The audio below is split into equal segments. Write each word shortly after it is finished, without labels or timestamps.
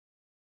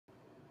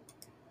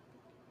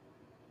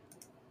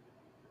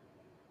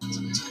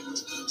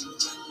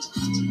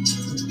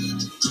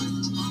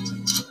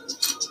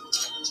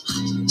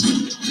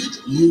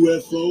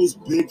UFOs,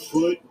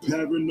 Bigfoot,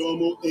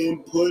 paranormal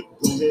input.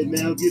 Go ahead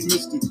now, get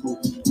mystical.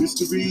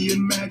 Mystery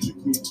and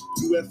magical.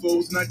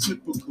 UFOs not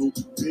typical.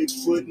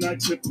 Bigfoot not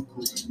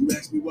typical. You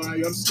ask me why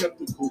I'm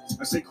skeptical.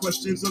 I say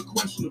questions are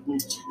questionable.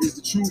 Is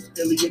the truth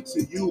alien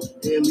to you?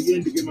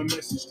 Alien to get my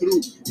message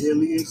through.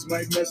 Aliens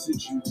might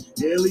message you.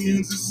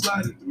 Aliens is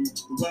sliding through.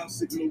 The wild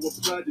signal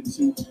applied it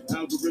to.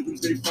 Algorithms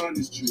they find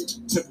is true.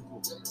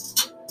 Typical.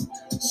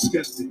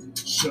 Skeptic.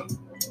 Show.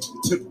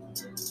 Typical.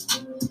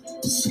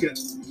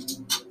 Skeptic.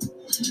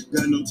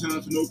 Got no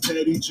time for no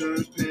petty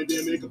germs,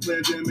 pandemic, a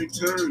pandemic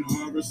turn.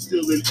 Horror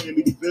still in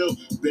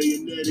Amityville,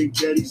 Bayonet in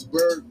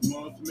Gettysburg,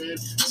 Mothman,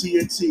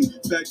 TNT,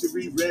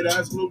 Factory, Red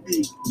Eyes, Glow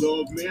Beat,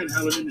 Dog Man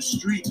howling in the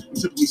street. I'm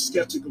typically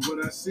skeptic of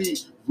what I see.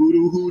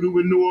 Voodoo Hoodoo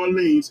in New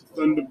Orleans,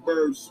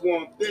 Thunderbird,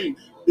 Swamp Thing.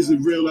 Is it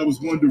real? I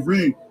was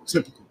wondering.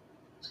 Typical.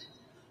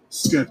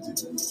 Skeptic.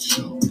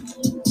 Show.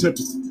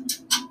 Typical.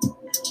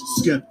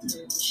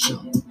 Skeptic.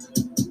 Show.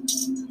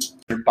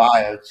 Your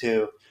bio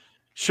too.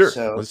 Sure.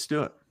 So, let's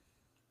do it.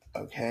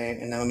 Okay,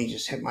 and now let me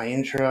just hit my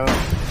intro.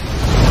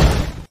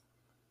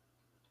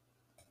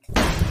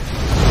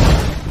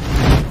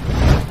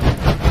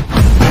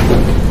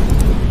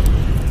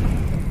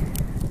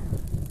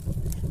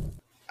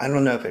 I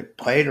don't know if it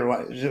played or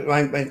what.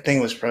 My thing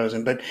was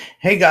frozen. But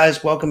hey,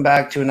 guys, welcome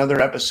back to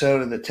another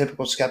episode of the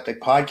Typical Skeptic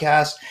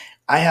Podcast.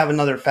 I have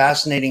another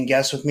fascinating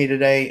guest with me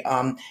today.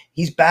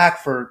 He's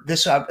back for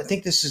this. I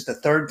think this is the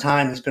third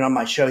time he's been on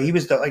my show. He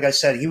was like I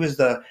said, he was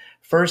the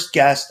first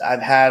guest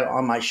I've had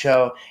on my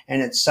show,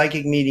 and it's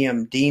psychic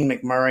medium Dean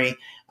McMurray.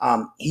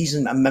 He's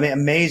an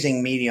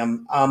amazing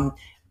medium.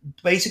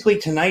 Basically,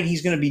 tonight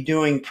he's going to be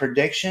doing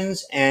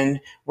predictions, and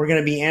we're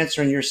going to be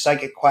answering your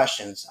psychic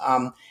questions.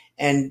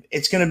 And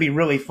it's going to be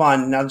really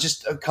fun. Now,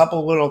 just a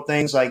couple little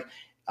things like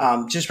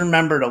just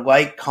remember to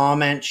like,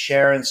 comment,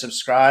 share, and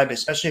subscribe,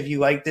 especially if you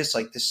like this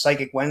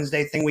Psychic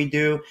Wednesday thing we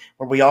do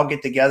where we all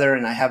get together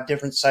and I have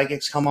different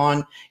psychics come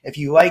on. If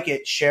you like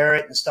it, share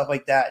it and stuff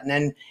like that. And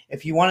then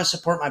if you want to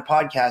support my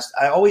podcast,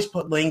 I always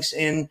put links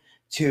in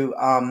to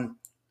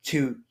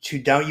you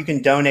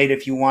can donate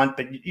if you want,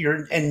 but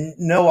you're in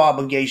no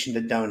obligation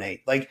to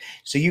donate.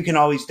 So you can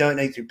always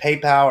donate through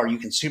PayPal or you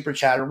can super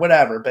chat or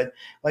whatever, but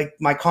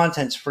my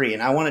content's free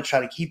and I want to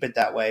try to keep it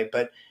that way.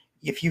 But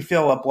if you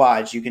feel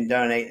obliged, you can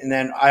donate. And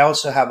then I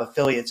also have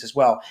affiliates as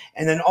well.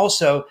 And then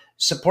also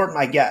support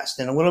my guest.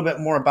 And a little bit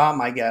more about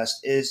my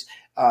guest is,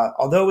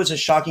 although it was a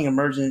shocking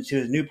emergence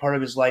to a new part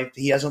of his life,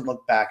 he hasn't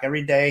looked back.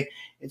 Every day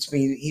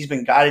he's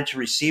been guided to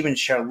receive and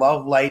share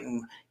love, light,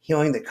 and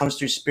healing that comes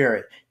through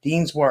spirit.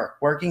 Dean's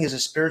working as a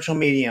spiritual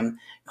medium,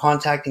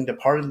 contacting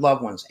departed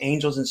loved ones,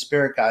 angels, and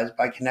spirit guides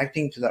by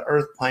connecting to the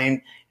earth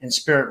plane and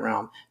spirit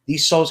realm.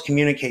 These souls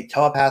communicate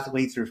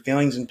telepathically through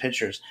feelings and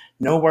pictures.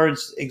 No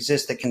words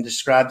exist that can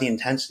describe the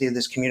intensity of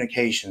this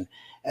communication.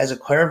 As a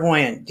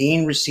clairvoyant,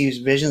 Dean receives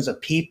visions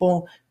of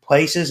people,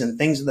 places, and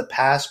things of the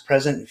past,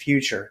 present, and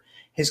future.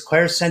 His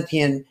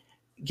clairsentient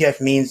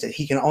gift means that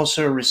he can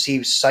also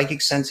receive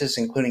psychic senses,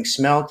 including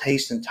smell,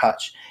 taste, and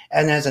touch.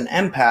 And as an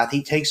empath,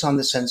 he takes on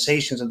the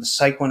sensations of the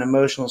psycho and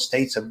emotional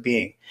states of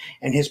being.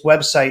 And his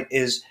website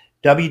is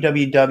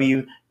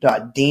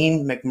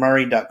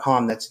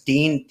www.deanmcmurray.com. That's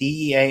Dean,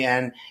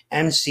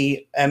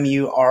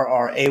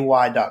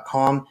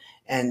 DeanMcMurray.com.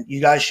 And you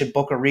guys should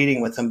book a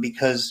reading with him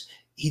because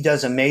he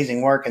does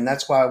amazing work. And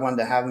that's why I wanted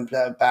to have him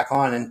back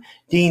on. And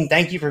Dean,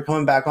 thank you for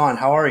coming back on.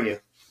 How are you?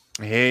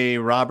 Hey,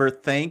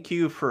 Robert, thank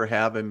you for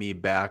having me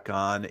back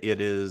on. It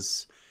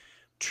is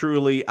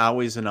truly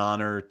always an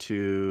honor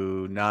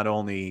to not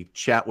only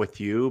chat with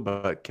you,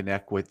 but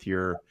connect with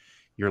your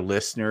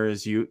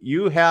listeners.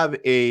 You have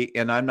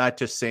and I'm not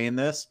just saying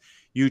this,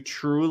 you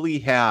truly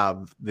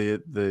have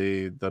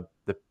the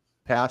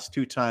past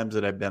two times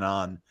that I've been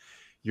on,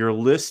 your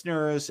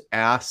listeners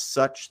ask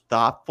such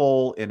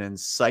thoughtful and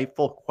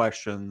insightful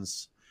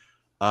questions.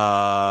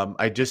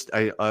 I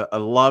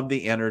love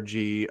the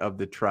energy of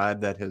the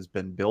tribe that has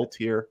been built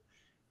here,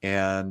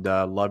 and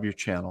love your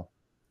channel.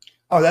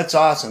 Oh, that's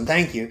awesome.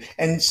 Thank you.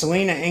 And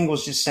Selena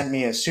Ingalls just sent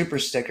me a super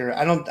sticker.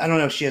 I don't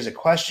know if she has a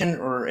question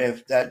or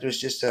if that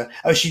was just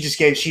she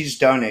just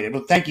donated.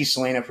 Well, thank you,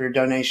 Selena, for your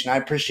donation. I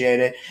appreciate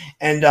it.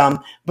 And,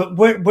 but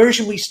where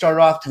should we start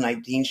off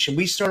tonight, Dean? Should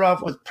we start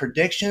off with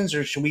predictions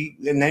or should we,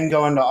 and then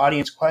go into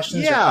audience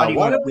questions? Yeah.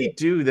 Why don't we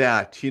do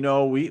that?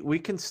 We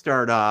can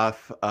start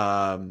off,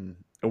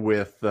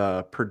 with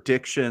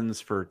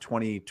predictions for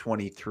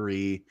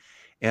 2023.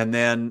 And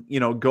then,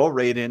 go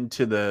right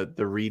into the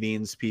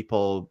readings.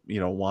 People,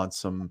 want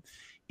some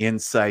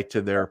insight to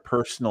their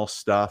personal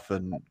stuff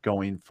and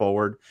going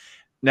forward.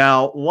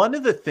 Now, one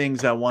of the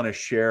things I want to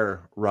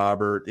share,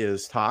 Robert,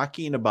 is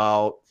talking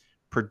about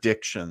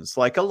predictions.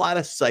 Like a lot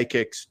of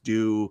psychics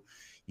do,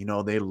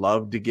 they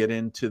love to get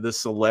into the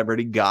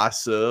celebrity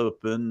gossip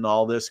and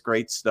all this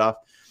great stuff.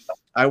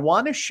 I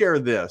want to share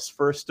this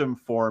first and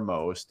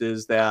foremost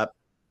is that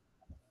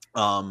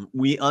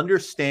we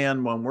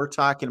understand when we're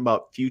talking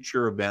about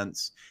future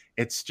events,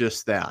 it's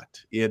just that.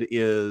 It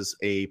is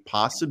a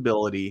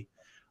possibility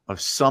of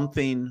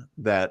something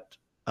that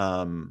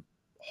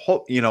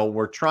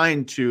we're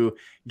trying to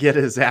get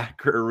as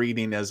accurate a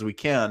reading as we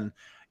can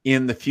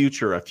in the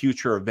future, a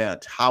future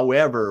event.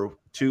 However,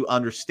 to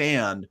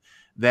understand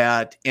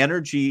that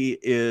energy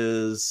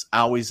is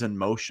always in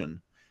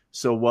motion.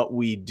 So what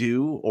we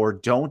do or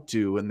don't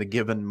do in the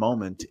given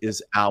moment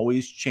is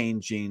always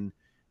changing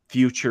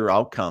future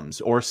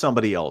outcomes or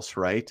somebody else,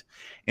 right?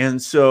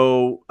 And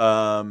so,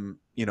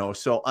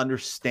 so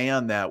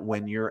understand that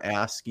when you're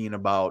asking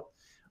about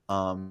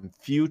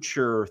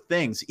future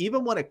things,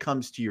 even when it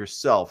comes to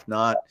yourself,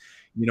 not,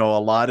 a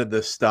lot of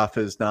this stuff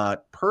is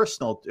not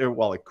personal.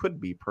 Well, it could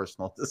be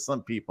personal to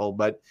some people,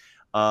 but,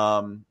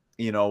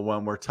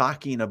 when we're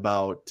talking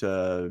about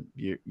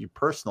your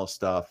personal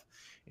stuff,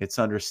 it's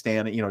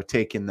understanding,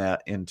 taking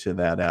that into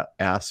that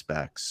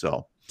aspect.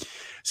 So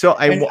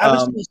I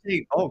was going to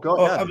say, go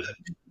ahead.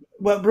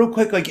 Well, real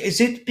quick, like, is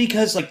it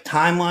because like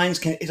timelines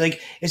can,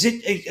 like, is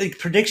it like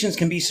predictions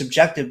can be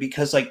subjective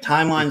because like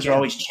timelines are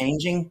always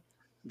changing?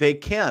 They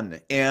can.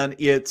 And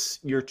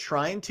you're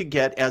trying to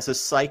get, as a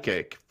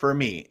psychic, for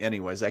me,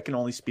 anyways, I can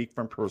only speak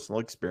from personal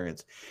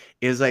experience,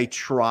 is I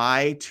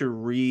try to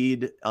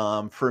read,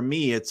 for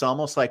me, it's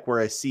almost like where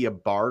I see a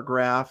bar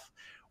graph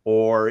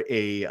or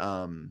a,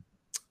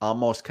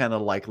 almost kind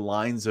of like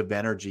lines of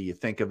energy. You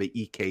think of an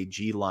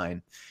EKG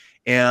line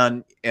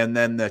and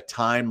then the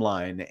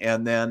timeline.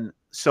 And then,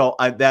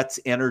 that's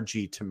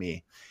energy to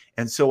me.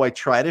 And so I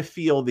try to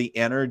feel the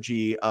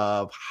energy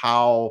of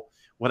how,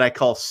 what I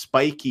call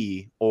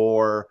spiky,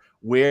 or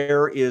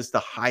where is the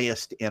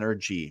highest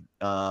energy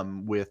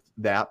with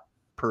that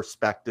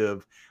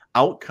perspective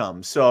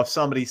outcome. So if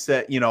somebody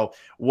said,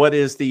 what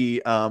is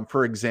the,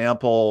 for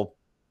example,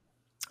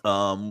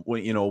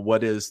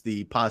 what is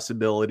the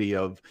possibility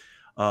of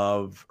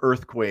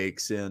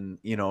earthquakes in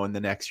the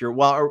next year?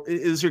 Well,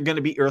 is there going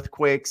to be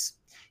earthquakes?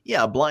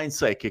 Yeah, a blind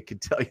psychic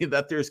could tell you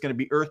that there's going to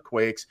be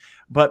earthquakes,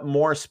 but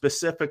more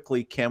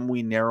specifically, can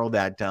we narrow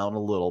that down a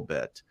little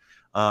bit?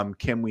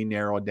 Can we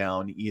narrow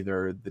down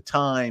either the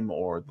time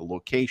or the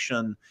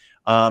location?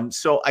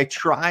 So I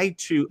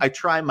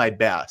try my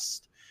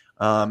best.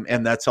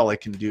 And that's all I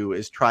can do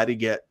is try to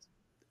get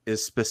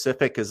as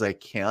specific as I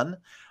can.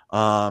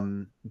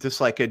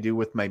 Just like I do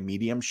with my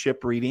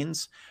mediumship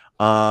readings,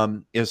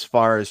 as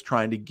far as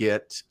trying to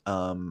get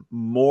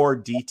more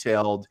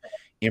detailed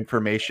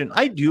information.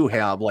 I do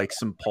have like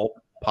some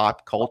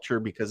pop culture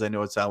because I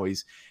know it's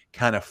always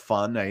kind of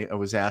fun. I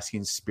was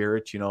asking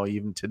Spirit,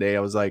 even today I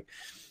was like,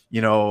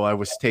 I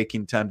was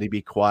taking time to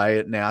be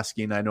quiet and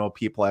asking. I know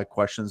people had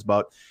questions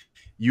about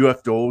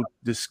UFO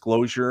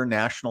disclosure,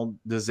 national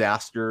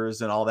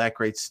disasters, and all that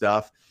great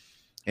stuff.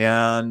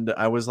 And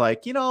I was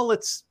like,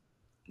 let's,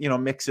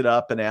 mix it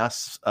up and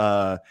ask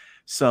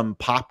some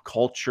pop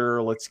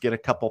culture. Let's get a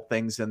couple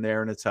things in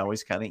there. And it's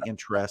always kind of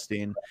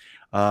interesting.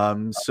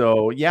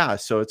 So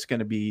it's going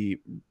to be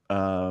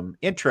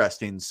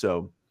interesting.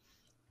 So,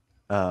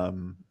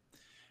 kind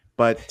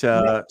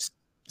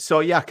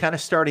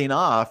of starting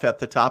off at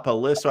the top of the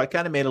list. So I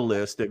kind of made a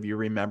list, if you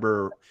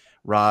remember,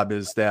 Rob,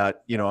 is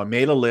that, I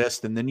made a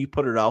list and then you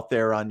put it out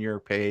there on your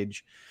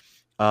page,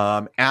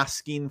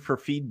 asking for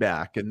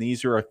feedback. And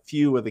these are a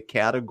few of the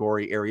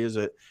category areas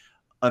that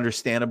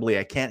understandably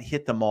I can't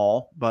hit them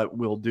all, but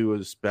we'll do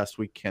as best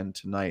we can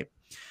tonight.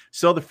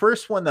 So the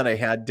first one that I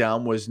had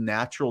down was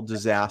natural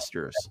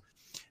disasters.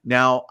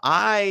 Now,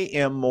 I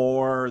am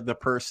more the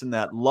person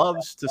that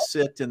loves to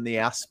sit in the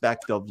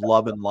aspect of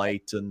love and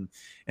light and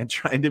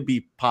trying to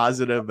be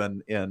positive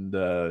and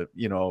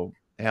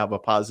have a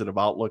positive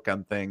outlook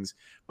on things.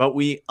 But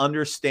we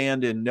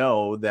understand and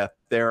know that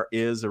there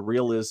is a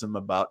realism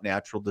about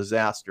natural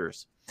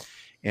disasters.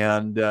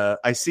 And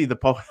I see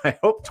I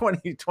hope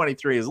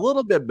 2023 is a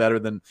little bit better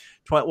than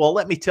 20. Well,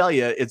 let me tell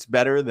you, it's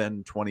better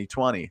than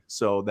 2020.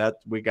 So that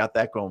we got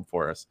that going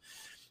for us.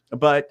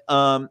 But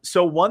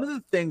so one of the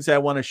things I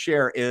want to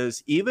share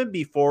is, even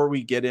before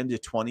we get into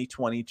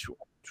 2022,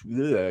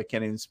 I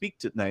can't even speak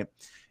tonight,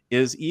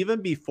 is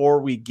even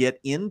before we get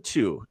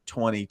into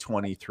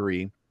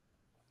 2023,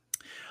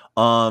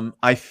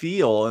 I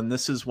feel, and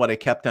this is what I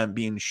kept on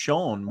being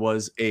shown,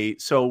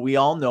 so we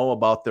all know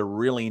about the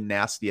really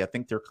nasty, I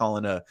think they're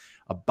calling a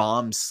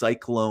bomb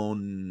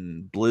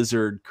cyclone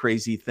blizzard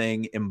crazy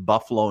thing in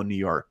Buffalo, New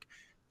York.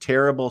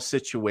 Terrible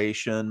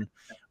situation.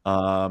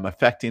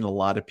 Affecting a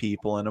lot of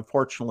people, and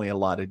unfortunately a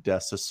lot of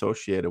deaths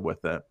associated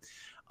with it.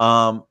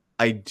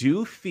 I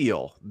do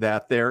feel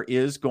that there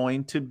is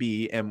going to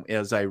be, and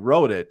as I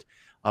wrote it,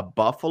 a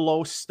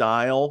Buffalo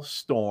style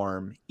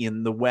storm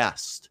in the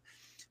West.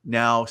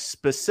 Now,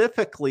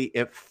 specifically,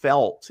 it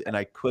felt, and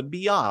I could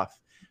be off,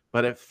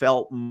 but it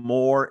felt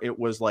more, it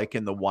was like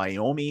in the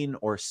Wyoming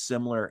or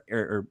similar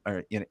or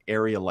in an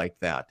area like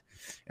that.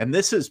 And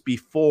this is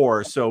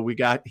before, so we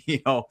got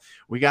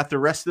the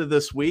rest of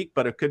this week,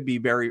 but it could be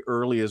very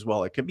early as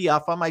well. It could be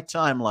off on my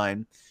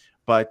timeline,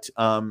 but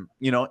and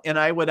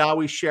I would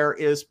always share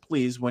is,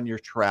 please, when you're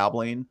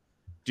traveling,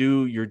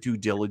 do your due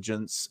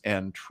diligence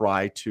and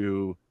try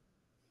to,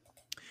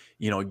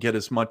 get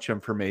as much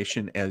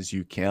information as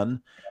you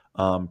can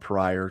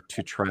prior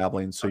to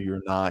traveling, so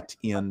you're not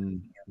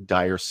in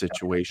dire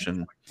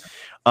situation.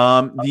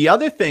 The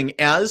other thing,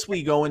 as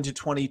we go into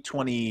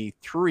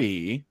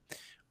 2023,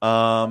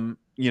 and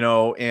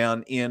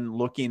in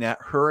looking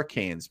at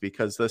hurricanes,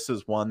 because this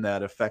is one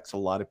that affects a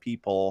lot of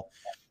people,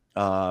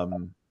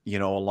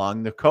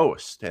 along the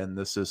coast. And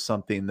this is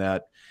something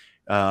that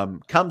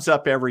comes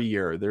up every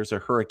year. There's a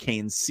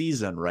hurricane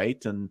season,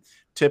 right? And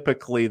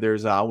typically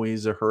there's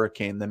always a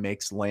hurricane that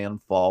makes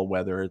landfall,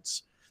 whether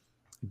it's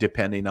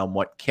depending on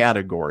what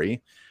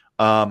category.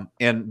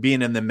 And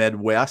being in the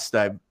Midwest,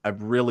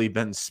 I've really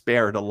been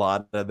spared a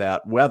lot of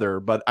that weather.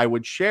 But I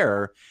would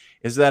share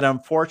is that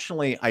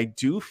unfortunately, I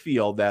do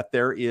feel that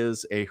there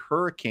is a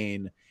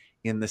hurricane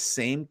in the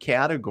same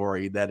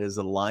category that is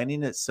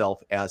aligning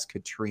itself as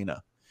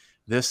Katrina.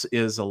 This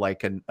is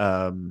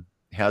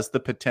has the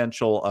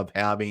potential of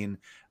having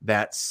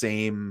that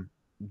same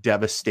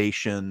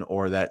devastation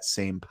or that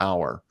same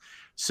power.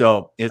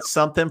 So it's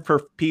something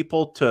for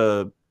people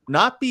to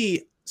not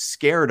be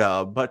scared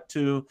of, but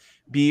to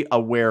be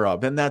aware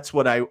of. And that's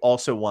what I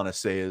also want to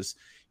say is,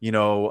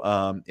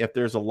 if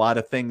there's a lot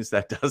of things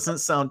that doesn't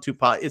sound too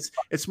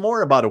it's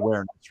more about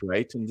awareness,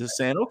 right? And just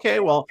saying, okay,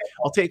 well,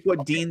 I'll take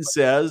what Dean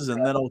says,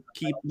 and then I'll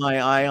keep my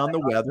eye on the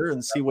weather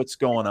and see what's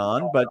going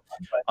on.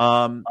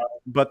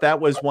 But that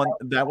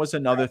was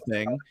another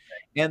thing.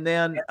 And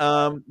then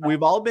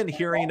we've all been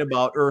hearing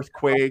about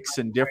earthquakes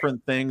and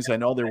different things. I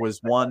know there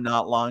was one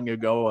not long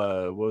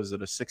ago. What was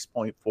it, a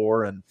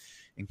 6.4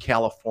 in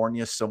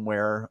California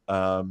somewhere?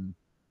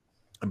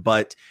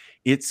 But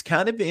it's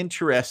kind of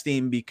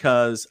interesting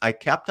because I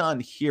kept on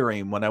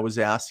hearing when I was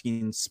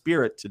asking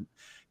Spirit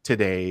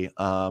today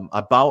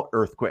about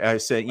earthquake. I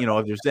said,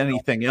 if there's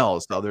anything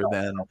else other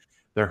than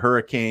the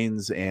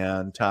hurricanes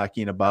and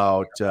talking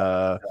about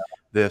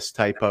this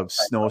type of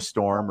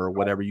snowstorm or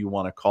whatever you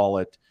want to call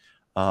it,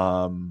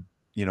 out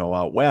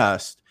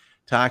west,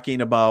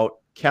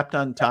 kept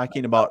on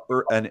talking about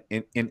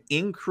an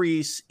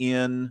increase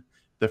in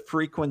the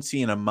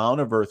frequency and amount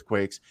of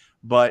earthquakes,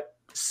 but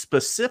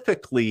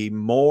specifically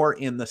more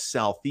in the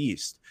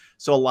southeast.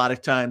 So a lot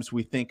of times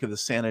we think of the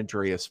San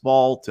Andreas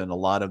Fault and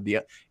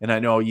and I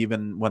know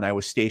even when I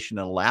was stationed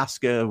in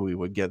Alaska, we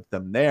would get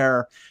them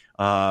there.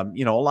 A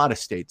lot of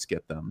states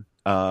get them.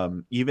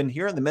 Even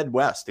here in the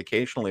Midwest,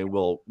 occasionally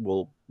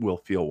we'll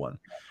feel one.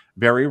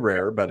 Very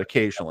rare, but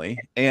occasionally.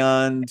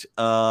 And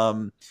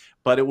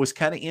but it was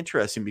kind of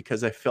interesting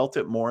because I felt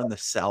it more in the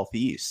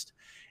southeast.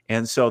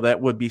 And so that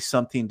would be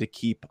something to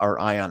keep our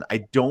eye on.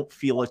 I don't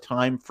feel a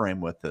time frame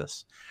with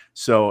this.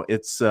 So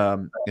it's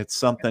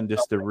something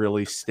just to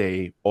really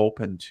stay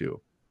open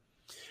to.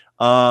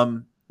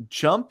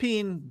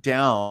 Jumping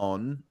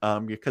down,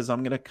 because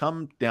I'm going to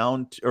come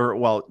down to,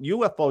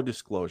 UFO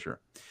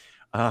disclosure.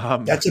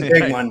 That's a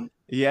big one.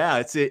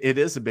 Yeah, it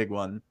is a big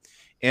one.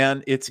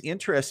 And it's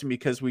interesting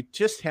because we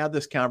just had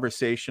this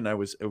conversation. I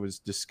was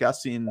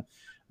discussing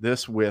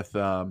this with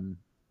a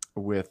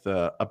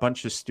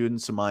bunch of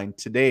students of mine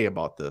today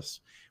about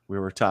this. We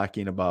were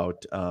talking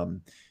about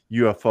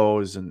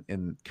UFOs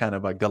and kind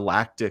of a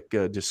galactic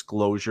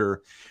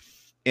disclosure.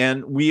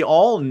 And we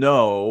all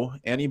know,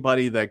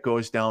 anybody that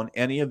goes down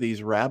any of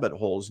these rabbit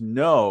holes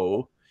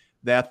know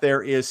that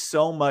there is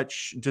so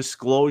much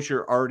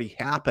disclosure already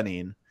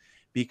happening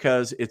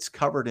because it's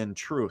covered in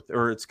truth,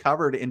 or it's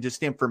covered in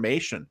just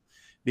information,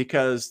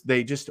 because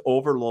they just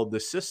overload the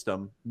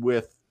system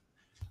with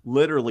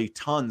literally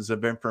tons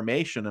of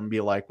information and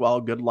be like,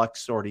 well, good luck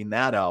sorting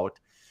that out.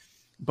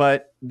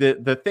 But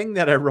the thing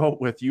that I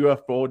wrote with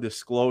UFO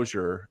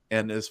disclosure,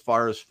 and as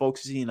far as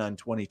focusing on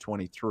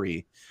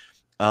 2023,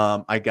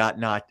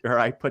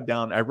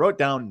 I wrote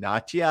down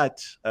not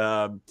yet.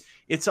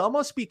 It's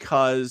almost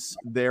because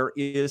there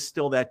is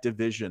still that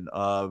division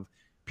of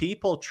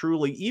people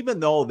truly, even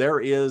though there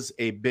is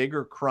a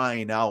bigger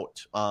crying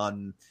out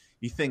on,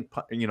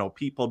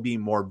 people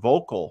being more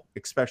vocal,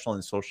 especially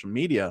in social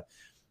media,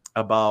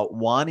 about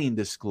wanting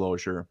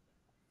disclosure,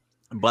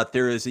 but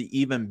there is an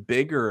even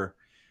bigger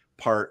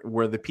part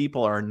where the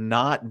people are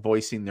not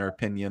voicing their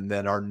opinion,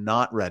 that are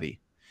not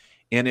ready.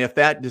 And if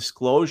that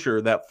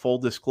disclosure, that full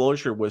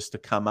disclosure, was to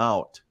come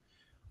out,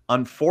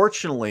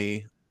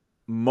 unfortunately,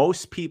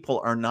 most people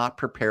are not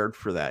prepared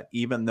for that,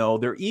 even though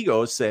their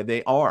egos say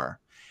they are.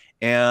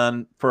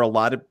 And for a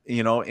lot of,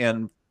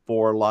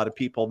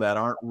 people that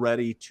aren't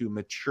ready to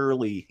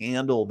maturely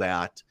handle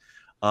that,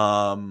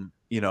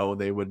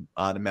 they would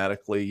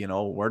automatically,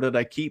 where did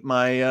I keep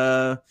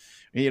my,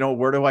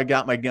 where do I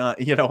got my gun?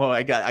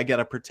 I got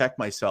to protect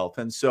myself.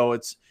 And so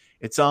it's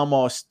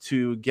almost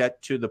to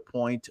get to the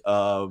point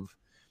of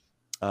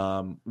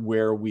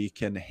where we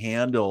can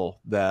handle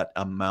that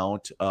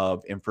amount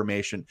of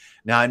information.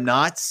 Now, I'm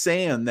not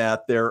saying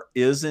that there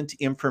isn't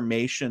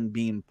information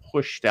being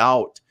pushed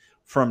out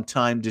from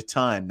time to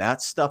time.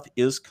 That stuff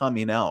is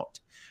coming out.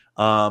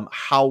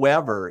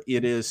 However,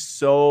 it is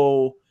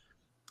so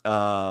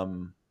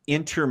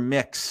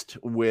intermixed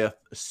with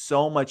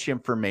so much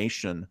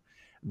information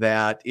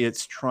that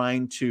it's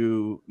trying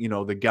to,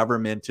 the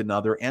government and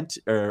other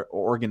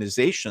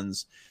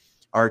organizations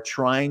are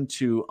trying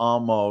to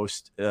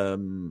almost, I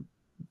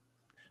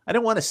I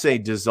don't want to say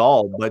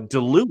dissolve, but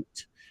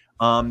dilute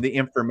the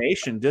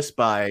information just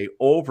by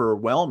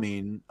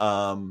overwhelming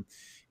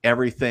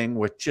everything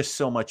with just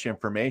so much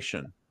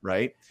information,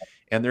 right?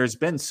 And there's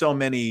been so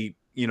many,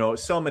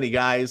 so many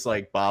guys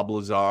like Bob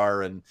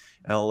Lazar and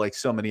like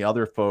so many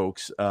other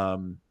folks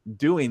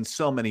doing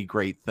so many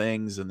great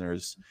things. And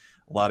there's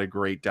a lot of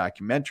great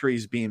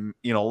documentaries being,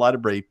 a lot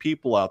of brave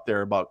people out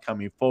there about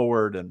coming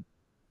forward. And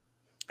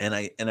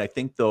I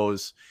think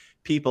those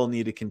people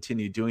need to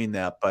continue doing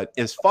that. But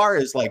as far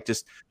as like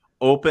just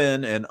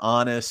open and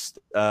honest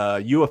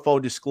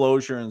UFO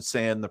disclosure and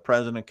saying the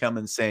president come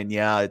and saying,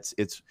 yeah,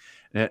 it's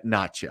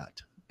not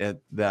yet.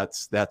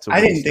 That's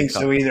I didn't think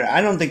so either.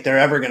 I don't think they're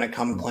ever going to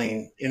come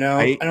clean.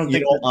 I don't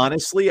think.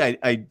 Honestly,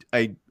 I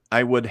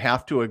would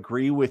have to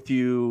agree with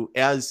you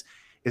as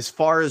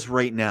far as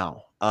right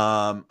now.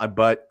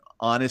 But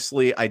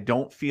honestly, I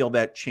don't feel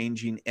that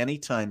changing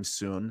anytime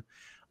soon.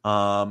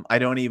 I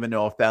don't even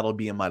know if that'll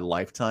be in my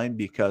lifetime,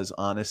 because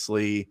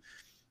honestly,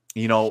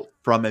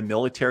 from a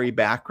military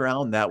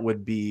background, that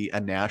would be a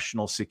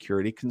national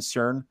security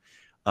concern.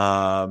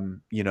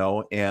 And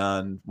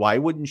why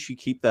wouldn't you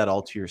keep that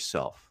all to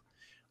yourself?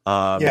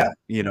 And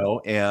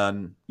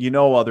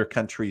other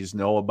countries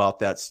know about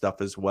that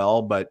stuff as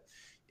well. But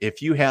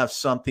if you have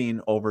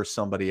something over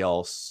somebody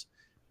else,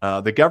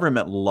 the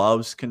government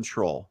loves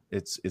control.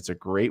 It's a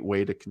great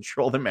way to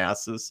control the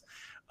masses.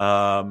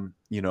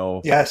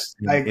 Yes,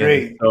 I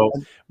agree.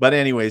 But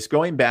anyways,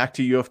 going back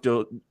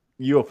to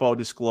UFO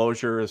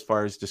disclosure, as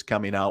far as just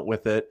coming out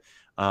with it,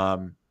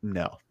 no.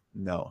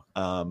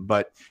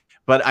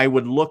 But I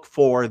would look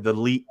for the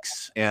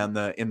leaks and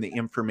the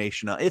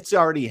information. It's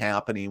already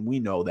happening. We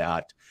know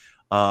that.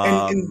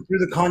 And through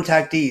the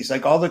contactees,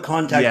 like all the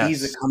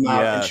contactees that come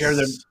out and share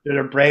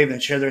they're brave and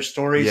share their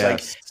stories.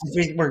 Like I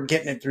think we're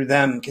getting it through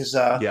them because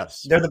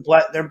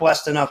they're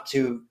blessed enough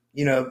to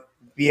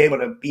be able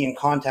to be in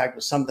contact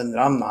with something that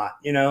I'm not.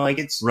 Like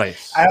it's right.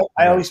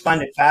 I always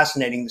find it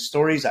fascinating, the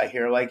stories I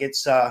hear. Like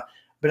it's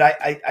but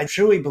I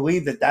truly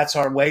believe that that's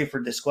our way for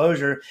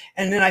disclosure.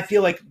 And then I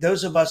feel like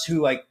those of us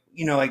who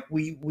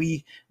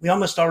we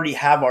almost already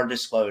have our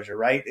disclosure,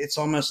 right? It's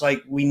almost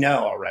like we know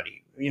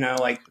already,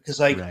 because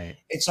right.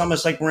 It's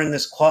almost like we're in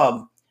this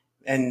club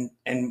and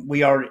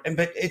we are,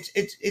 but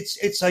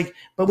it's like,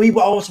 but we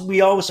also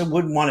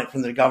wouldn't want it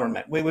from the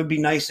government. It would be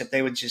nice if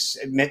they would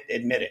just admit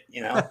it,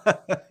 Yeah,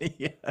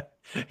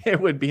 it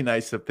would be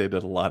nice if they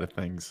did a lot of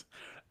things.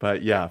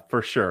 But yeah,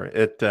 for sure.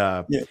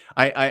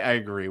 I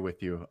agree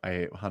with you.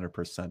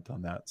 100%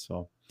 on that.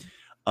 So,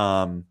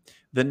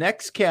 the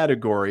next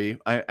category,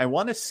 I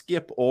want to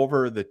skip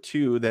over the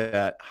two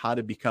that how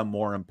to become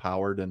more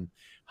empowered and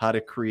how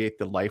to create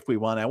the life we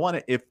want. I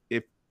want to,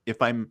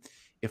 if I'm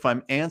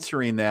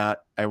answering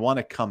that, I want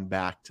to come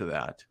back to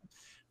that.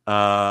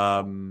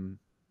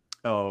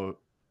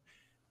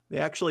 They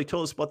actually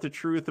told us about the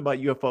truth about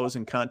UFOs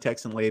in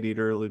context and late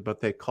early,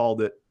 but they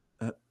called it.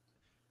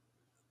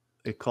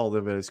 They called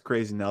it as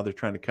crazy. Now they're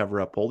trying to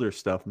cover up older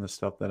stuff and the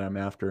stuff that I'm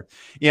after.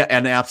 Yeah,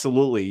 and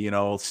absolutely,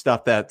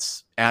 stuff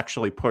that's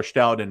actually pushed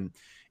out and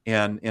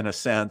in a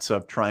sense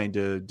of trying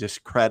to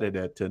discredit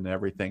it and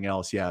everything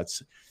else. Yeah,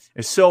 it's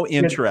so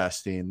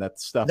interesting. That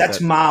stuff.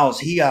 That's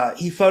Miles.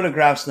 He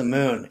photographs the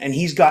moon, and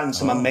he's gotten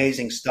some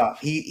amazing stuff.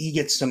 He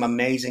gets some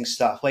amazing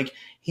stuff. Like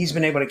he's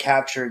been able to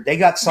capture. They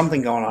got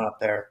something going on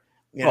up there.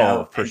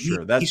 For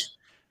sure.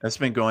 That's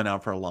been going on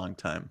for a long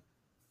time.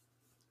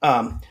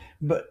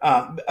 But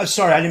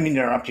sorry, I didn't mean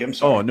to interrupt you. I'm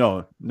sorry.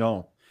 Oh,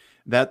 no.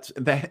 That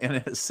in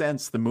a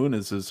sense, the moon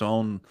is his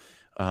own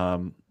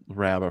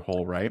rabbit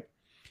hole, right?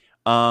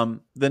 The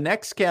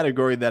next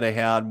category that I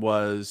had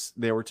was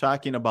they were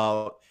talking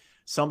about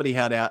somebody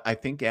had, I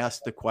think,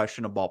 asked the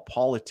question about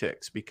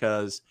politics,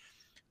 because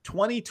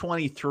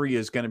 2023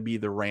 is going to be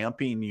the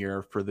ramping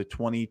year for the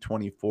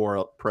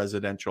 2024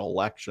 presidential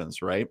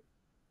elections, right?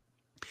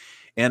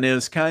 And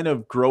it's kind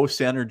of gross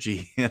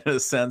energy in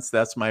a sense.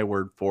 That's my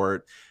word for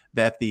it.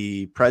 That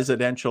the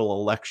presidential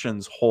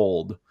elections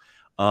hold.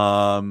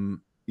 It's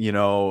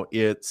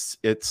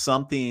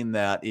something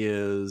that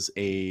is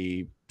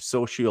a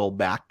social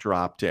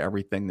backdrop to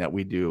everything that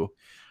we do.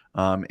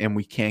 And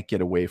we can't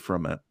get away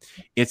from it.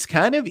 It's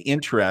kind of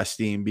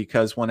interesting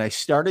because when I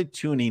started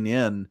tuning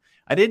in,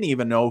 I didn't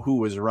even know who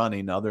was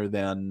running other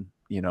than,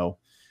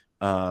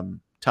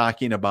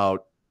 talking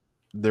about,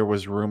 there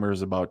was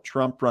rumors about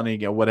Trump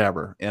running or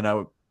whatever. And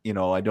I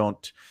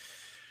don't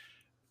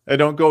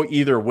go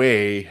either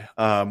way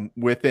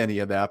with any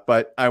of that,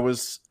 but I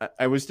was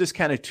just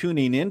kind of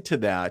tuning into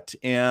that.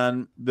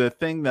 And the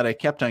thing that I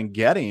kept on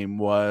getting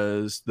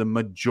was the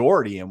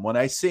majority. And when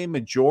I say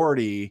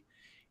majority,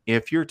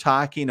 if you're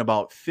talking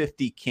about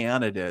 50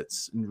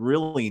 candidates,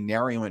 really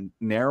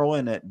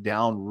narrowing it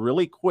down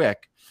really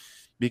quick,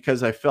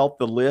 because I felt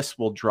the list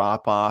will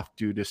drop off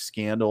due to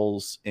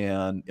scandals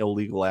and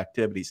illegal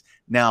activities.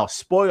 Now,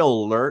 spoiler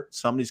alert,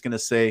 somebody's going to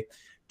say,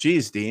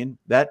 geez, Dean,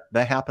 that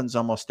happens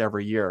almost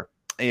every year.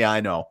 Yeah, I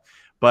know.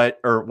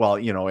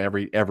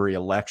 Every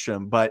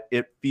election, but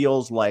it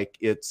feels like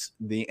it's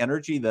the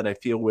energy that I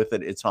feel with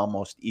it. It's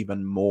almost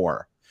even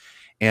more.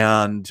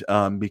 and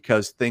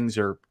because things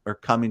are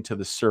coming to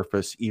the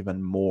surface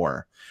even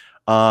more.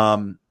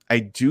 I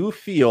do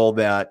feel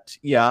that,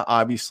 yeah,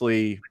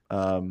 obviously,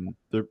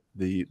 the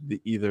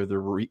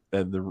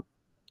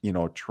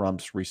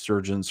Trump's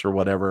resurgence or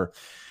whatever,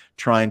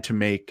 trying to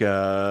make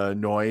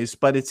noise,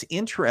 but it's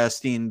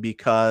interesting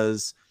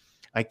because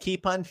I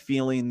keep on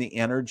feeling the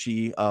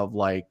energy of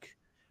like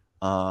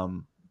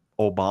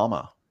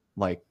Obama,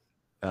 like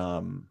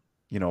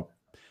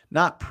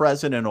not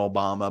President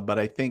Obama, but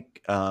I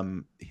think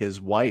his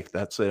wife.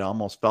 It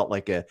almost felt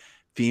like a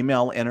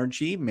female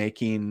energy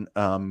making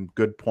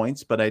good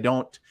points, but I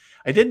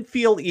didn't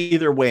feel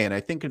either way, and I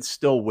think it's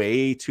still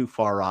way too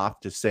far off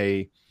to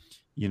say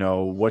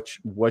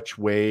which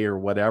way or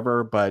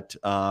whatever, but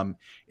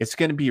it's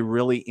going to be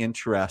really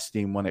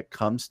interesting when it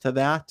comes to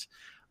that.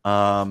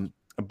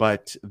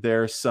 But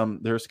there's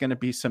going to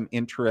be some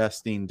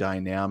interesting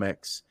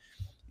dynamics.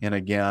 And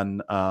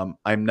again,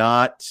 I'm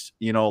not,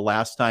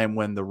 last time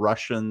when the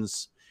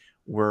Russians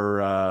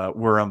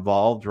were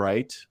involved,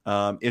 right?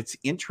 It's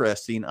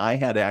interesting. I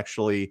had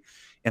actually,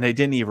 and I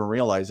didn't even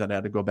realize that, I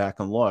had to go back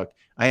and look.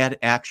 I had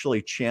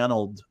actually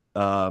channeled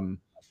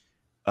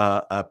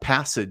a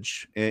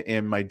passage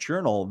in my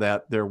journal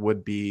that there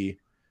would be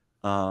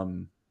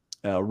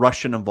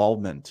Russian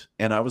involvement,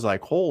 and I was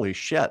like, "Holy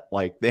shit!"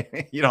 Like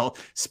they,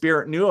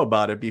 Spirit knew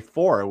about it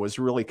before. It was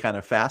really kind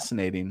of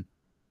fascinating.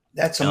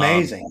 That's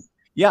amazing.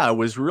 Yeah, it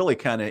was really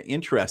kind of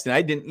interesting.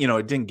 I didn't,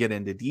 it didn't get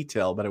into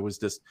detail, but it was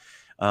just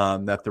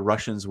that the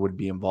Russians would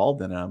be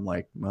involved in it. I'm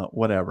like, well,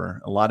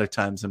 whatever. A lot of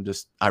times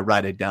I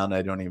write it down.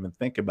 I don't even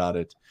think about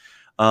it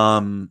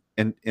and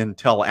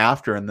until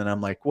after. And then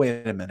I'm like,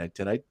 wait a minute,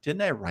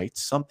 didn't I write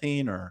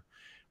something, or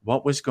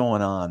what was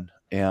going on?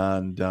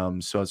 And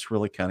so it's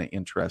really kind of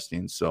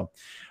interesting. So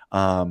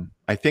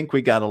I think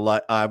we got a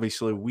lot.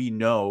 Obviously, we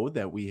know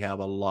that we have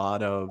a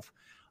lot of,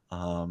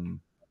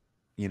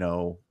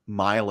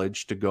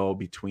 mileage to go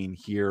between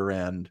here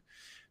and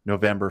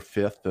November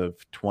 5th of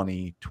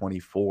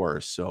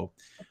 2024. So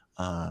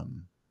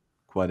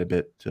quite a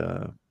bit,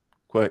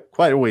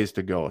 quite a ways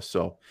to go.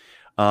 So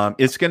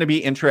it's going to be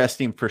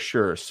interesting for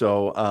sure.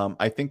 So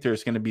I think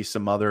there's going to be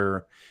some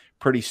other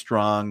pretty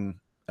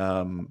strong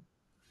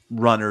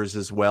runners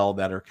as well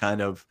that are kind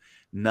of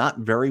not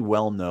very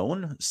well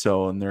known.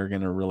 So, and they're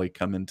going to really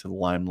come into the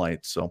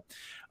limelight. So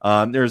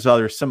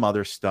there's some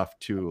other stuff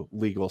too,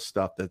 legal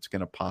stuff that's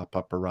going to pop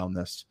up around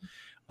this.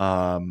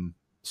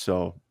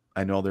 So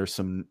I know there's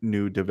some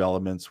new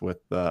developments with,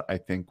 I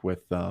think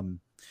with,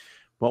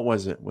 what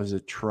was it? Was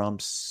it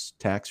Trump's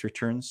tax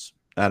returns?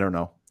 I don't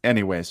know.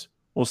 Anyways,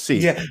 we'll see.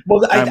 Yeah.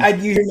 Well, I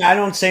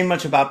don't say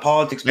much about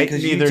politics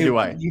because neither do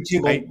I.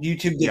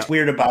 YouTube gets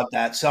weird about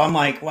that. So I'm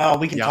like, well,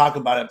 we can talk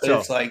about it, but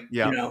it's like,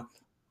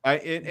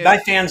 my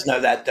fans know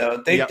that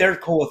though. They're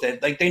cool with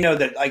it. Like they know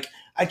that, like,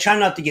 I try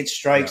not to get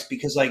strikes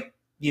because like,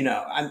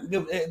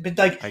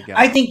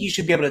 I think you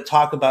should be able to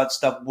talk about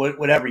stuff,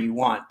 whatever you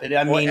want. But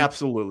I mean,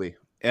 absolutely.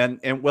 And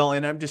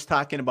I'm just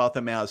talking about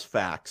them as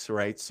facts,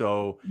 right?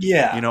 So, we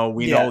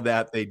know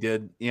that they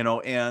did,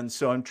 and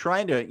so I'm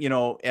trying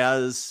to,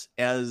 as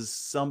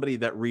somebody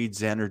that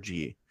reads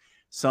energy,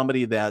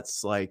 somebody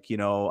that's like,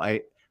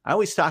 I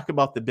always talk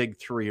about the big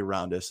three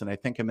around us. And I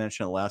think I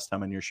mentioned it last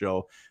time on your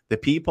show, the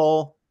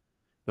people,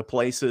 the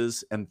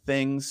places and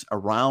things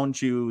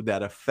around you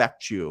that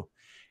affect you.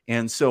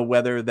 And so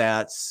whether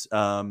that's,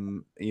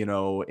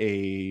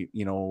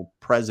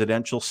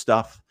 presidential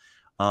stuff,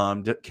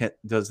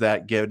 does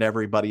that get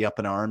everybody up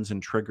in arms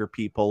and trigger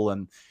people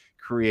and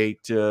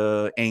create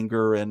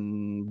anger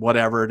and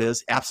whatever it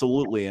is?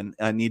 Absolutely. And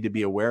I need to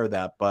be aware of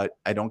that, but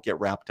I don't get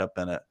wrapped up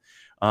in it.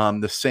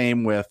 The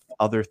same with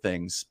other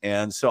things.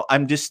 And so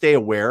I'm just stay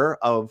aware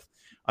of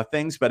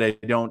things, but I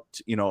don't,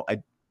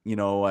 I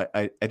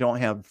don't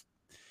have,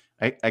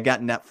 I got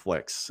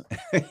Netflix,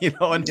 and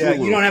Hulu.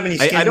 You don't have any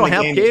I don't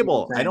have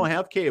cable. I don't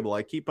have cable.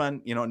 I keep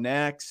on,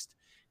 next.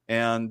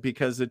 And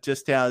because it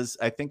just has,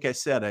 I think I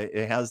said,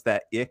 it has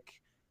that ick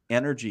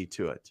energy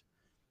to it.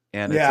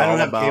 And it's I don't all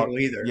have about, cable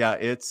either. Yeah,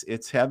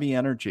 it's heavy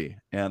energy.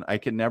 And I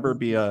can never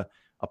be a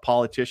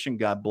politician.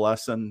 God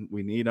bless them.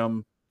 We need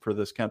them for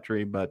this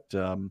country, but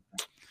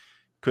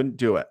couldn't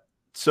do it.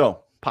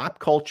 So pop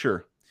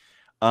culture.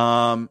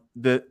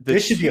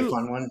 This should be a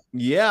fun one.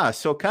 Yeah.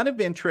 So kind of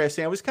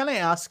interesting. I was kind of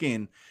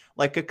asking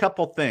like a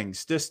couple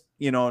things, just,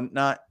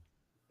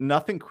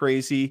 nothing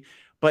crazy,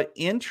 but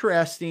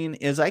interesting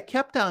is I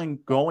kept on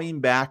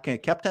going back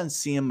and kept on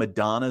seeing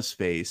Madonna's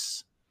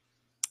face.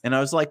 And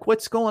I was like,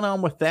 what's going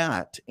on with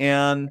that?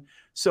 And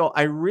so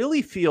I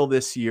really feel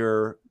this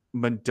year,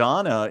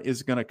 Madonna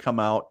is going to come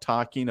out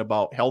talking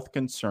about health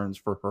concerns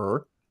for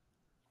her.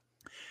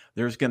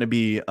 There's going to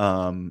be,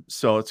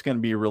 so it's going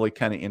to be really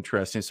kind of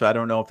interesting. So I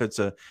don't know if it's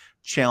a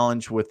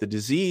challenge with the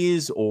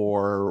disease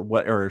or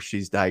what, or if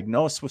she's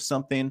diagnosed with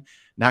something,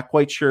 not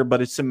quite sure,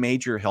 but it's a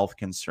major health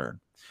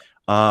concern.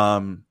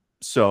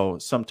 So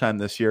sometime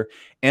this year.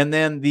 And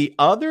then the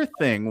other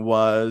thing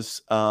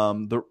was,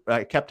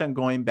 I kept on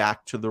going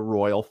back to the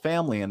royal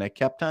family, and I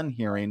kept on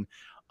hearing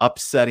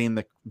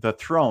upsetting the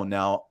throne.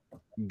 Now,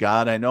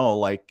 God, I know,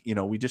 like,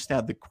 we just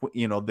had the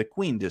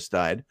Queen just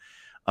died.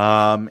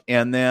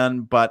 And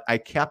then, but I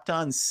kept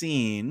on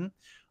seeing,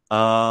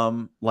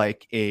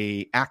 like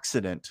a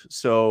accident.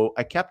 So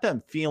I kept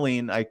on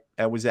feeling, I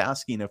was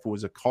asking if it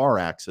was a car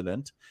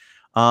accident.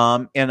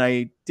 And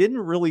I didn't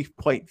really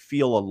quite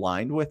feel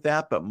aligned with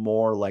that, but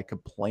more like a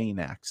plane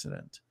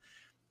accident.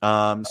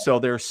 So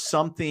there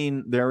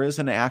is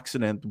an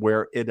accident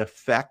where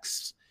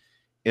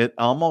it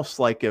almost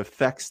like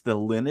affects the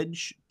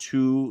lineage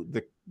to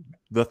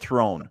the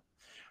throne.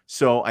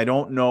 So I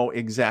don't know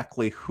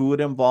exactly who it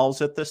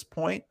involves at this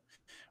point,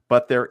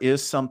 but there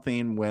is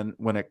something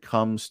when it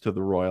comes to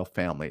the royal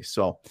family.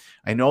 So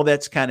I know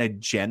that's kind of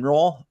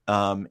general,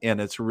 and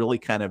it's really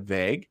kind of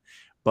vague,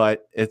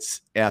 but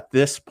it's at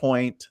this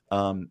point,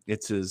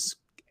 it's as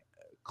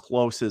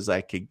close as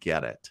I could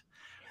get it.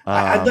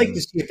 I'd like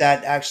to see if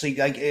that actually,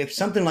 like, if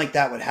something like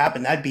that would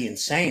happen, that'd be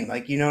insane.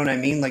 Like, you know what I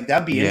mean? Like,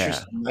 that'd be Yeah.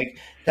 interesting. Like,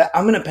 that,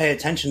 I'm going to pay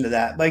attention to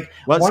that. Like,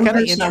 Well, it's one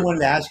kinda person I wanted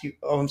to ask you.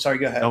 Oh, I'm sorry.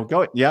 Go ahead. Oh,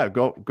 go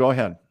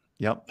ahead.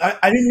 Yep.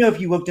 I didn't know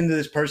if you looked into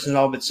this person at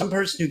all, but some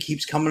person who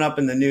keeps coming up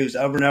in the news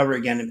over and over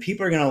again, and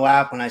people are going to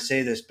laugh when I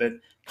say this, but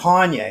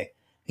Kanye,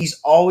 he's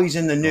always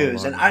in the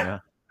news. Lord,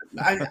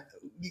 And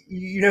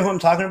you know who I'm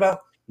talking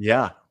about?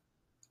 Yeah.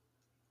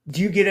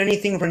 Do you get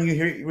anything when you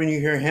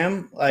hear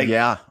him? Like,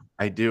 Yeah,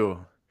 I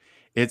do.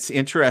 It's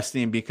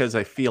interesting because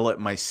I feel it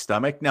in my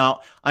stomach. Now,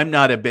 I'm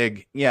not a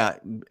big,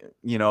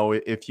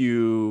 if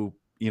you,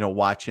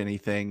 watch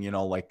anything,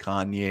 like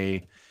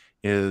Kanye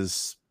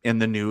is in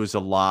the news a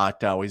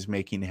lot, always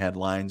making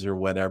headlines or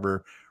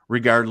whatever,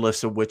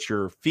 regardless of what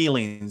your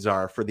feelings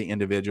are for the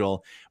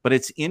individual. But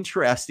it's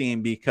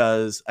interesting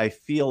because I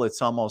feel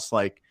it's almost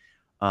like,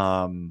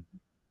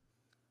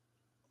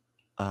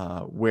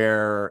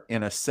 where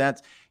in a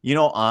sense,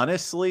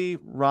 honestly,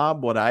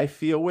 Rob, what I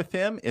feel with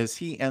him is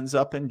he ends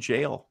up in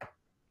jail.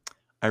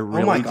 I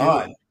really oh my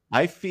God. do.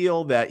 I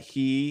feel that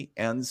he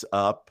ends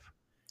up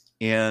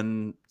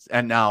and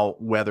now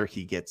whether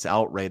he gets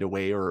out right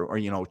away or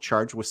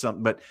charged with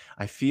something, but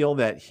I feel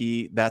that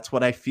that's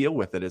what I feel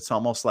with it. It's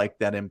almost like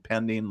that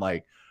impending,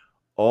 like,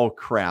 oh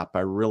crap,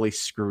 I really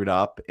screwed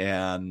up.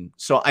 And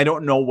so I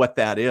don't know what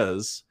that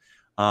is.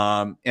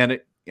 And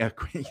it,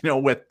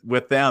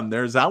 with them,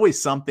 there's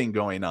always something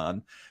going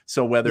on.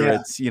 So whether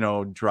it's,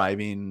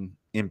 driving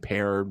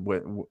impaired,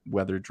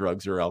 whether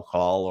drugs or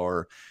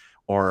alcohol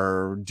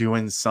or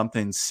doing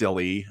something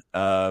silly,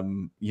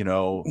 so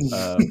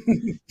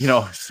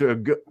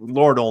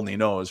Lord only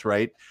knows,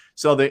 right?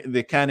 So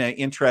they kind of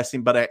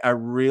interesting, but I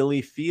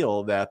really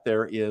feel that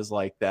there is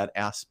like that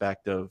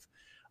aspect of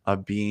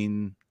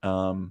being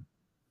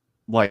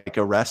like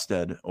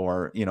arrested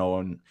or,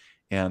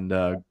 and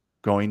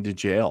going to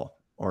jail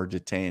or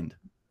detained.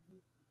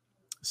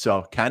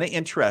 So kind of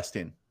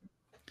interesting.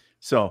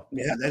 So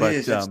yeah,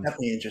 it's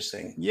definitely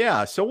interesting.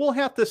 Yeah, so we'll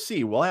have to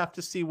see. We'll have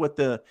to see what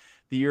the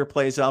year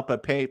plays out.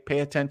 But pay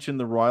attention to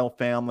the royal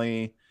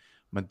family,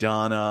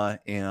 Madonna,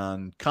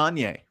 and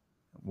Kanye.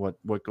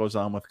 What goes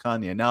on with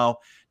Kanye now?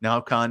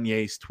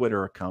 Kanye's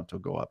Twitter account will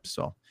go up,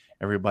 so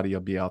everybody will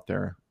be out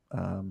there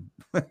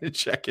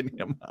checking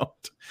him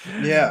out.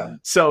 Yeah.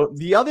 So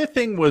the other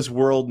thing was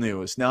world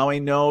news. Now I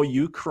know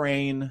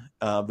Ukraine,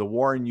 the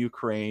war in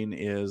Ukraine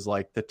is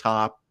like the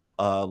top,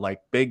 like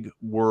big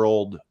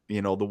world,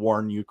 the war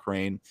in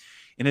Ukraine.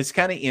 And it's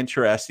kind of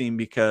interesting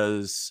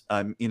because,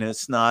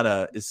 it's not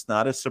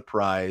a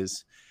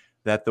surprise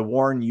that the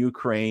war in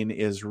Ukraine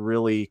is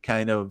really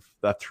kind of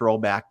a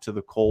throwback to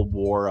the Cold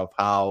War of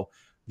how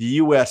the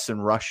U.S.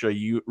 and Russia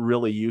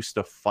really used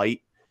to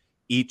fight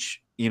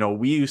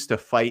we used to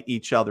fight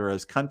each other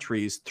as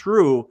countries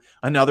through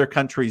another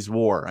country's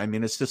war. I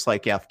mean, it's just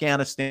like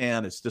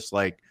Afghanistan. It's just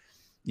like,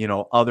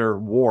 other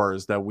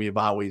wars that we've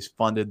always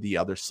funded the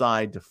other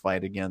side to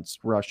fight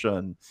against Russia.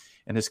 And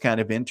it's kind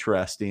of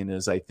interesting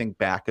as I think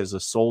back as a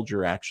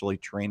soldier actually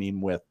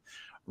training with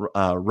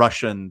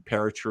Russian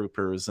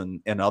paratroopers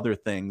and other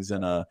things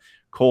in a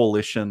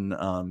coalition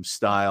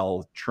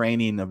style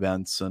training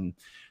events. And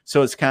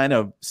so it's kind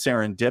of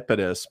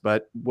serendipitous.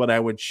 But what I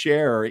would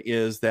share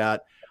is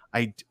that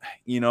I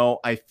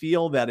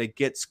feel that it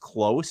gets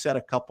close at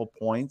a couple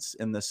points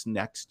in this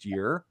next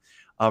year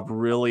of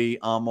really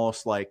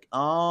almost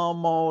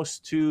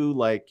to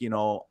like,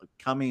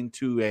 coming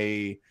to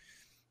a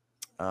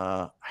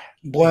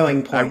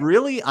boiling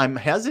point. I'm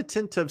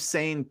hesitant of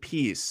saying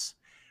peace,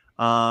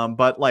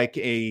 but like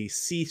a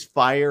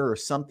ceasefire or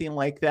something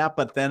like that.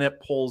 But then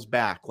it pulls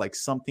back, like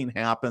something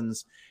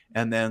happens.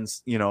 And then,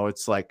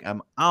 it's like,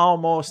 I'm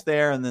almost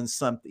there. And then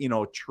some,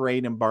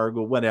 trade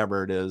embargo,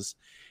 whatever it is.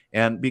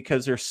 And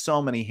because there's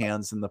so many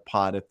hands in the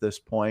pot at this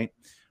point.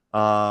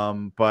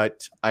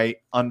 But I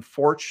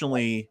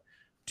unfortunately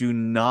do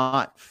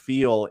not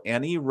feel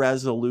any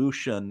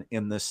resolution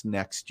in this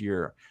next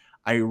year.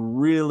 I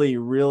really,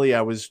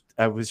 I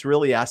was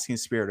really asking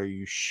Spirit, are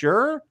you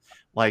sure?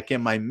 Like,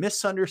 am I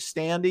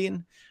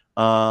misunderstanding?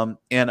 And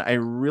I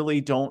really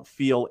don't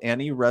feel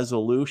any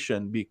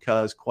resolution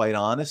because quite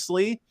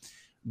honestly,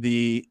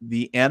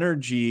 the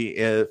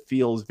energy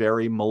feels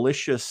very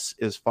malicious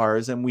as far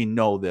as, and we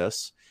know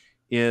this,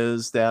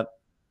 is that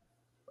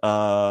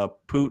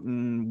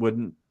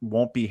Putin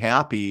won't be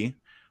happy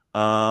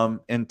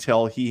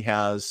until he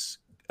has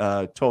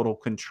total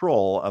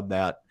control of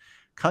that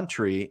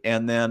country.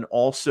 And then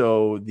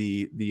also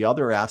the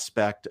other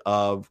aspect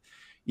of,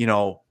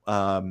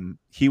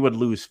 he would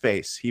lose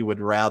face. He would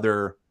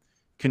rather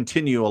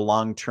continue a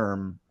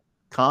long-term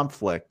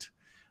conflict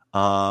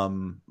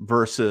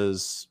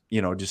versus,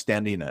 just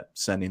ending it,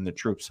 sending the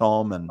troops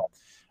home. And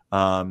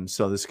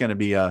so there's going to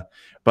be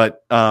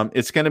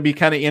it's going to be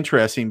kind of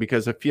interesting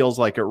because it feels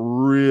like it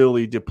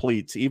really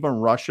depletes. Even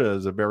Russia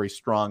is a very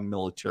strong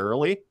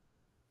militarily.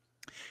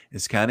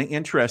 It's kind of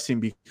interesting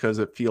because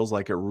it feels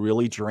like it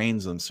really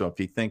drains them. So if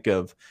you think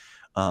of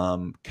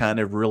kind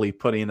of really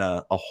putting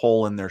a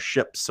hole in their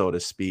ship, so to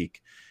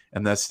speak,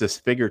 and that's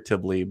just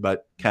figuratively,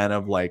 but kind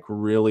of like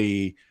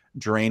really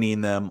draining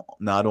them,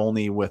 not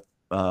only with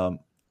on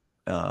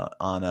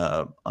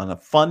a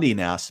funding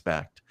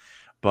aspect,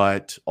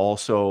 but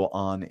also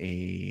on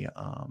a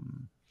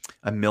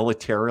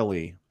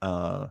militarily.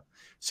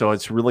 So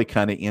it's really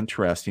kind of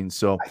interesting.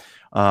 So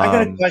I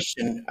got a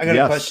question.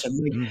 Yes. A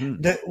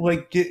question.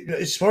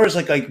 As far as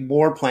like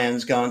war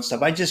plans go and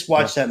stuff, I just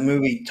watched that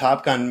movie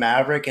Top Gun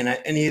Maverick, and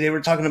they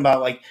were talking about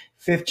like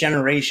 5th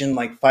generation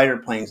like fighter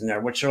planes in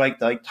there, which are like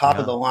top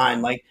of the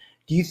line. Like,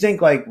 do you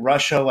think like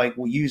Russia like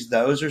will use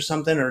those or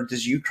something, or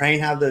does Ukraine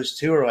have those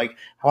too, or like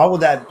how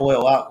would that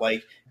boil up?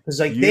 Like,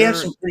 because like they have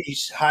some pretty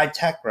high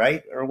tech,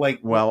 right? Or like,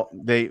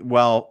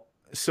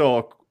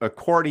 so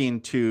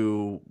according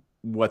to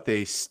what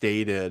they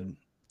stated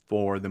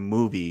for the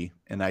movie,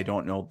 and I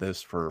don't know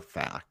this for a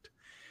fact,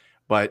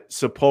 but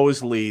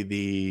supposedly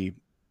the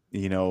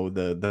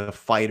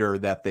fighter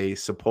that they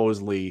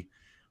supposedly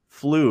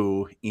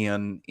flew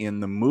in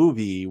the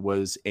movie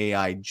was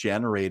AI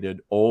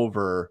generated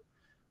over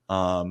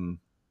a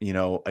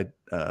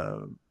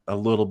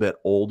little bit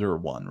older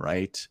one,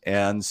 right?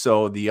 And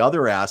so the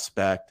other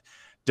aspect,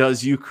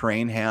 does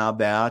Ukraine have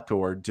that,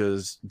 or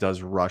does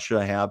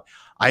Russia have?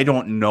 I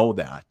don't know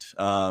that.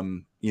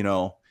 And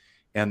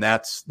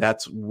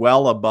that's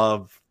well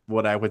above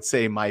what I would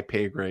say my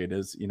pay grade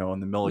is, in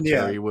the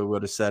military, we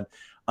would have said.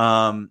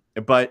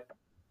 But,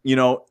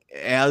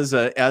 as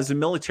a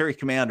military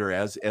commander,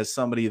 as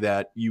somebody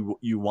that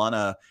you want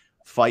to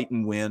fight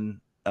and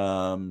win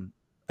a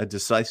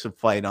decisive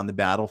fight on the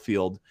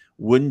battlefield,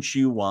 wouldn't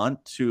you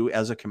want to,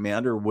 as a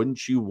commander,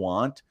 wouldn't you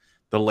want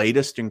the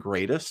latest and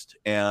greatest,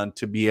 and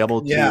to be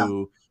able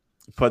to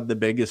put the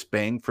biggest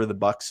bang for the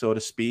buck, so to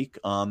speak,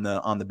 on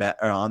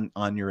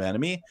your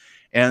enemy?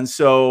 And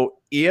so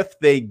if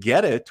they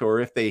get it, or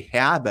if they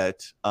have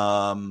it,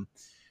 I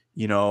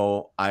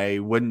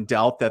wouldn't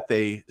doubt that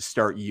they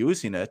start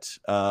using it.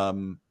 I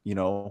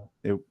know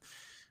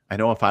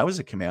if I was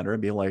a commander,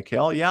 I'd be like,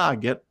 hell yeah,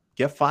 get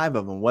 5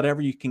 of them,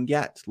 whatever you can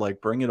get,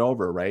 like bring it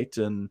over. Right.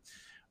 And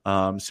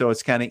so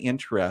it's kind of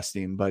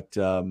interesting, but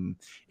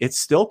it's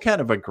still kind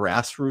of a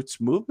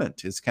grassroots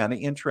movement. It's kind of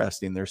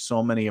interesting. There's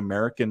so many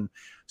American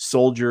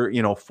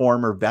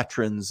former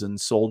veterans and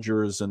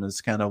soldiers, and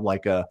it's kind of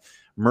like a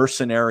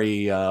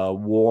mercenary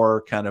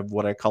war, kind of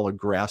what I call a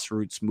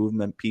grassroots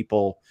movement.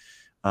 People,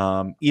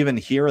 even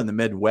here in the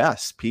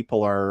Midwest,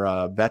 people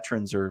are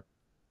veterans are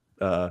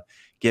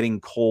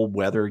getting cold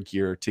weather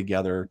gear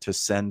together to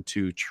send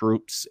to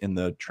troops in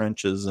the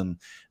trenches, and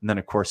then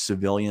of course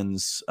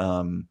civilians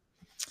dealing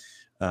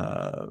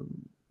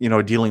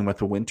with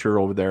the winter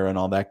over there and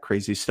all that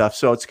crazy stuff.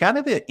 So it's kind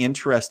of an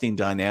interesting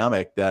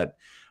dynamic that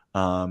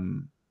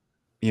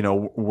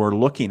we're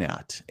looking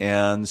at.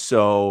 And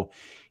so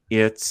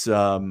it's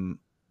but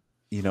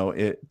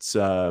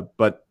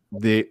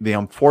the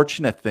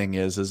unfortunate thing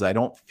is I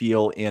don't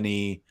feel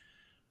any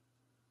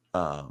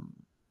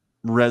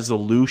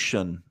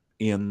resolution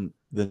in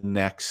the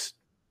next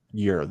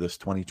year, this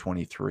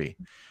 2023.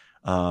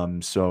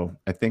 So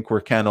I think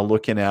we're kind of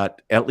looking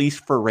at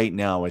least for right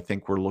now, I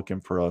think we're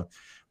looking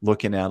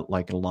at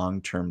like a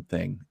long-term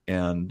thing.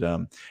 And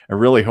I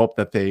really hope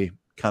that they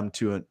come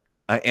to an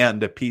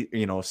end,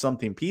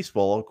 something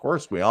peaceful. Of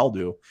course we all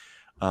do.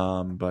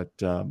 But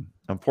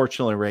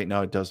unfortunately right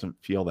now it doesn't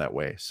feel that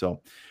way.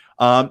 So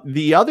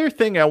the other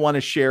thing I want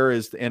to share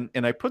is, and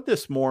I put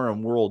this more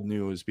in world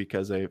news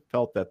because I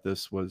felt that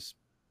this was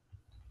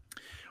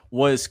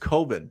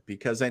COVID,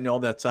 because I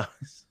know it's a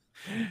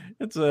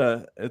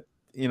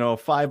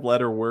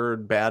 5-letter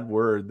word, bad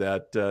word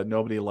that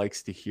nobody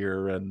likes to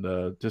hear,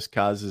 and just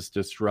causes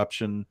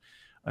disruption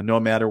no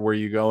matter where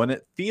you go. And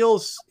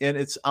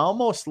it's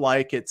almost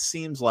like, it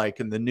seems like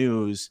in the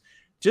news,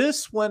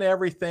 just when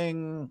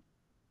everything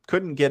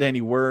couldn't get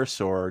any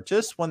worse, or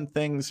just when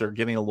things are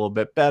getting a little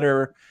bit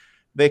better,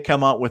 they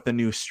come out with a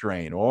new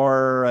strain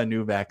or a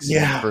new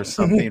vaccine for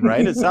something,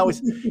 right? It's always,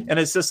 and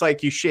it's just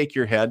like, you shake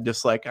your head,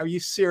 just like, are you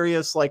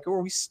serious? Like,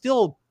 are we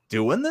still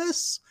doing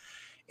this?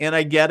 And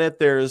I get it.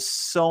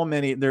 There's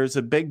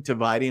a big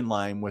dividing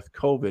line with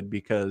COVID,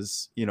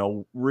 because,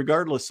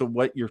 regardless of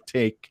what your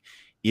take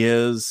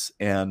is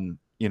and,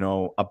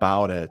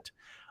 about it,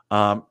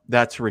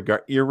 That's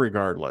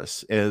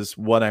irregardless. Is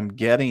what I'm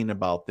getting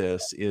about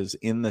this is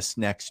in this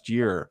next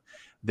year,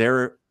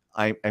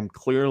 I'm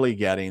clearly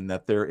getting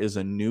that there is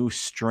a new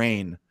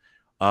strain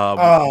of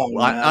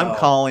I'm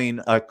calling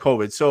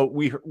COVID. So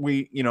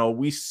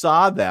we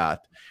saw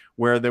that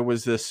where there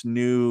was this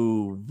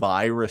new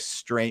virus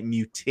strain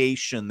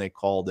mutation, they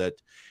called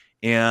it.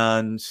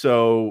 And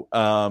so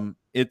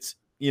it's,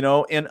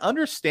 and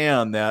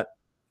understand that,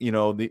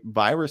 the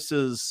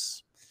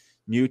viruses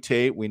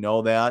mutate. We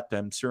know that.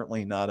 I'm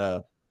certainly not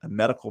a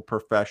medical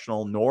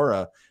professional nor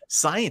a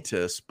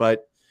scientist,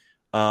 but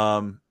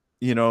in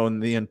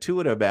the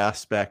intuitive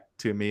aspect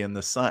to me and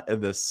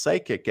the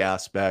psychic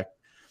aspect,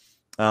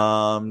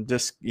 I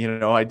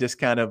just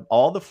kind of,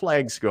 all the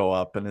flags go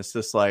up and it's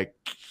just like,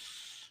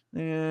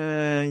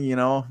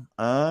 I'll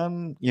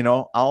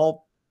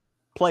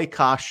play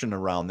caution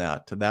around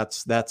that.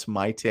 That's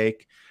my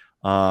take.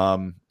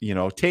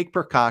 Take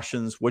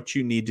precautions, what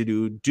you need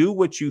to do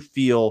what you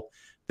feel.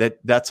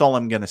 That's all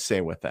I'm going to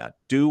say with that.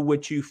 Do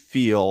what you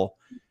feel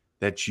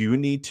that you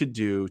need to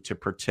do to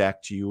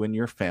protect you and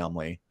your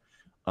family,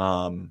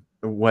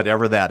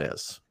 whatever that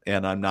is.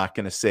 And I'm not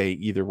going to say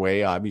either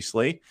way,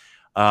 obviously,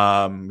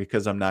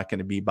 because I'm not going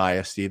to be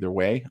biased either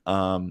way.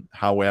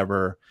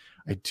 However,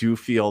 I do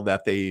feel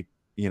that a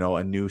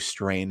new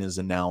strain is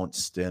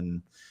announced,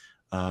 and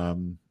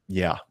and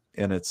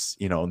it's,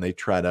 and they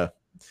try to,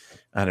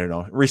 I don't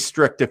know,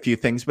 restrict a few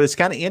things, but it's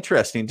kind of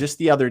interesting. Just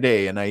the other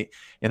day, and I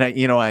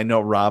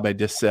know, Rob, I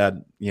just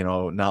said,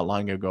 not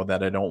long ago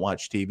that I don't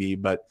watch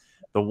TV, but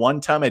the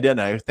one time I did,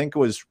 I think it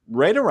was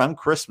right around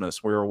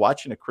Christmas, we were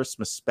watching a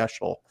Christmas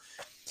special,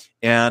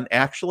 and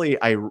actually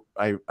I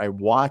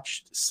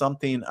watched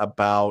something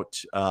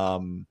about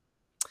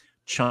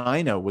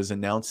China was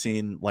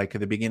announcing, like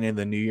at the beginning of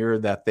the new year,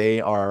 that they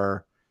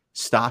are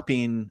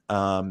stopping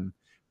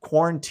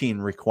quarantine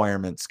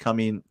requirements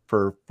coming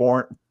for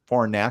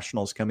foreign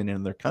nationals coming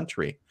into their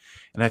country.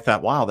 And I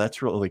thought, wow,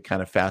 that's really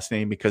kind of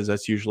fascinating, because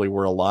that's usually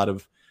where a lot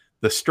of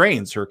the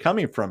strains are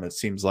coming from, it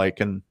seems like.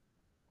 And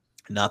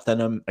not that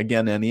I'm,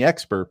 again, any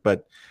expert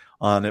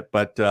on it,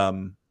 but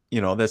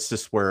that's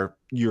just where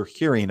you're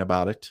hearing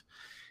about it.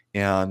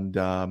 And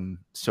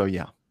so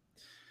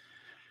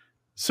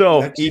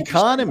that's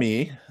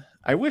economy,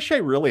 I wish I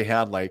really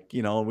had,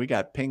 we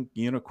got pink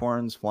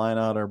unicorns flying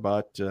out our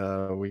butt.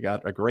 We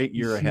got a great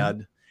year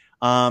ahead.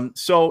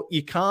 So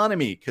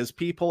economy, because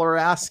people are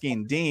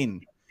asking,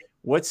 Dean,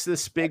 what's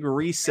this big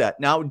reset?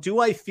 Now, do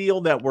I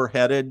feel that we're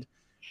headed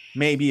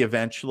maybe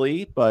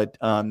eventually, but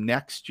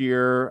next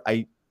year,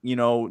 I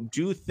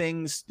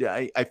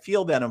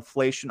feel that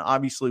inflation,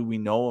 obviously we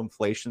know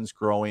inflation's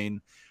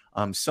growing.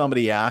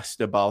 Somebody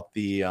asked about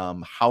the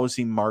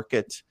housing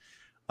market.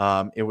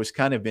 It was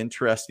kind of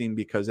interesting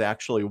because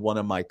actually one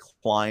of my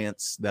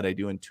clients that I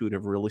do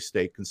intuitive real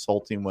estate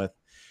consulting with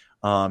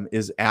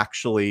is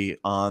actually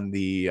on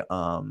the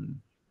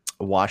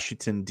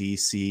Washington,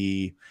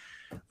 D.C.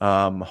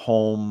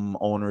 Home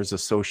Owners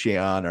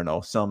Association. I don't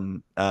know,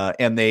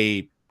 and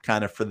they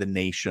kind of for the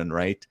nation,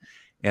 right?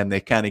 And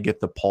they kind of get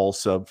the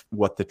pulse of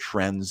what the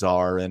trends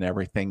are and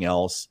everything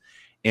else.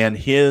 And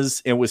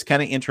it was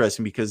kind of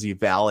interesting because he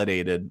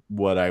validated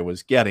what I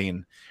was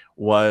getting,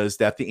 was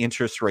that the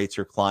interest rates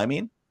are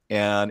climbing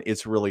and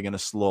it's really going to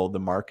slow the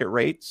market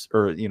rates,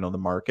 or,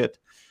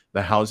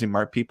 the housing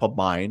market, people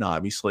buying,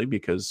 obviously,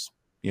 because,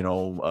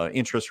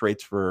 interest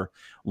rates for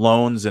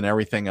loans and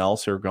everything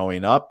else are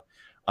going up.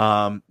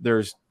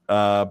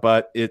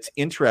 But it's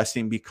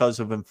interesting because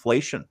of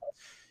inflation.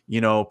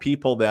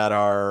 People that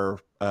are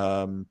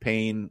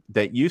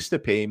that used to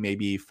pay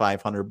maybe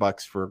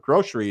 $500 for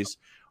groceries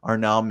are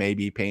now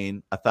maybe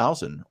paying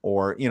 $1,000,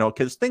 or,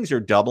 because things are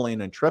doubling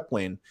and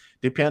tripling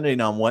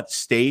depending on what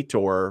state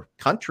or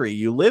country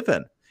you live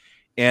in.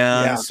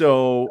 And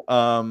so,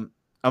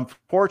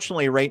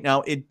 unfortunately, right now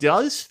it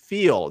does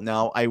feel,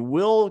 now I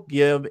will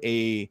give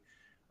a,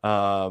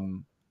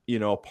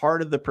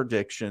 part of the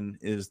prediction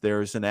is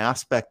there's an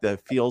aspect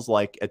that feels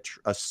like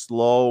a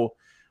slow,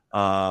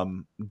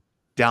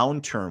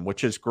 downturn,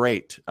 which is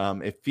great.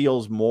 It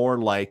feels more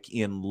like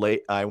in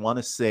I want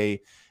to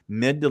say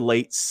mid to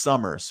late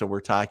summer. So we're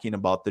talking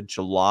about the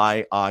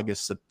July,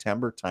 August,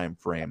 September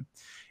timeframe.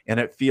 And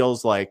it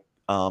feels like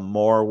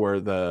more where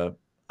the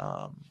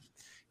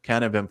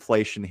kind of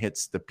inflation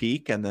hits the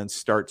peak and then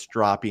starts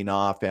dropping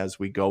off as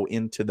we go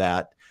into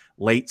that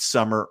late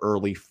summer,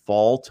 early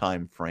fall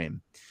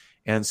timeframe.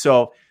 And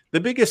so the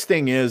biggest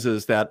thing is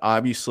that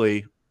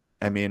obviously,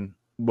 I mean,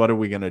 what are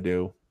we going to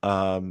do?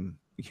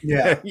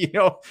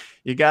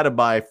 You got to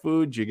buy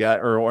food,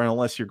 or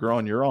unless you're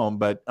growing your own.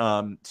 But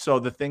so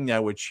the thing that I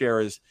would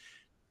share is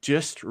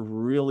just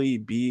really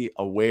be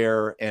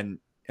aware and,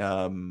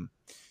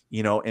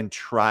 and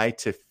try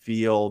to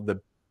feel the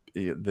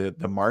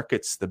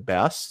markets the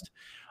best.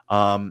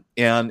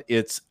 And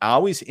it's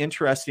always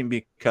interesting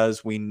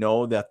because we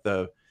know that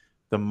the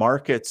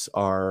markets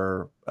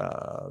are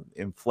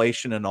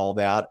inflation and all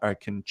that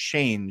can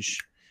change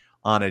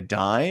on a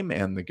dime,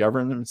 and the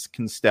government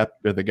can step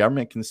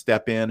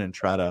in and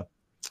try to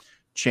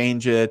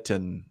change it.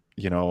 And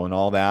and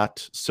all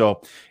that.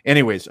 So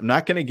anyways, I'm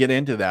not going to get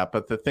into that,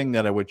 but the thing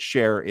that I would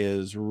share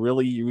is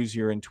really use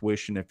your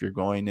intuition if you're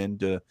going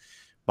into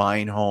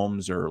buying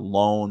homes or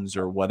loans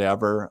or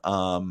whatever.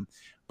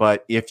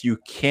 But if you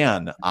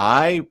can,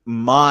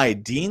 my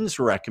Dean's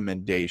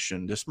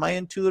recommendation, just my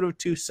intuitive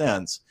 2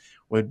 cents,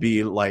 would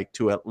be like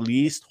to at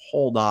least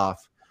hold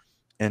off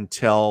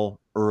until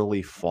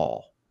early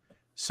fall.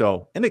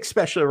 So, and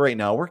especially right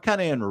now, we're kind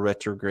of in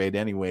retrograde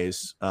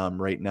anyways,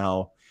 right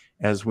now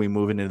as we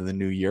move into the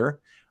new year.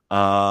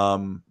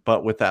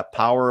 But with that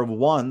power of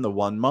one, the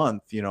 1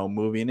 month,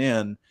 moving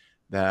in,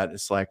 that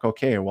it's like,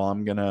 okay, well,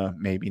 I'm going to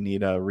maybe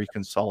need a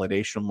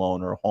reconsolidation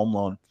loan or a home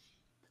loan.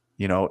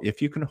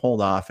 If you can hold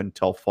off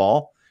until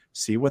fall,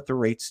 see what the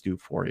rates do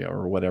for you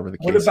or whatever the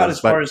case is. What about as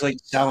far as like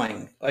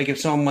selling? Like if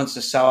someone wants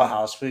to sell a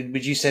house,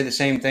 would you say the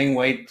same thing?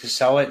 Wait to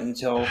sell it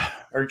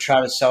or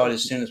try to sell it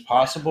as soon as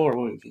possible? Or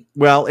what would you?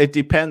 Well, it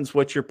depends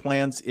what your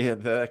plans.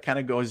 That kind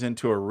of goes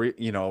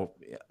into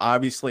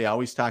obviously I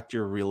always talk to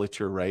your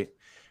realtor, right?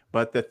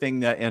 But the thing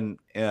that,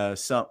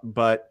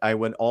 but I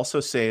would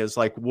also say is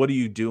like, what are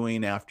you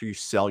doing after you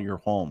sell your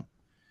home?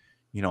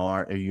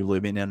 Are you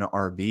living in an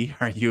RV?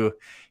 Are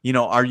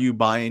you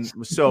buying?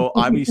 So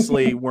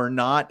obviously we're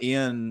not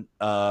in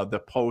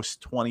the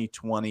post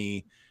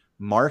 2020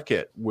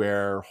 market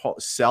where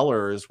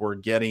sellers were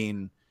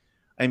getting,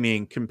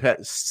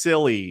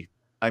 competitive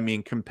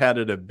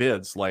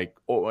bids like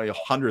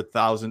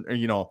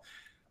 $100,000, or,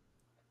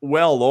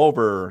 well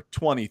over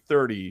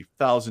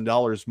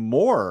 $20,000-$30,000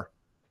 more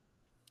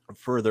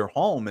for their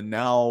home. And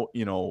now,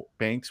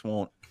 banks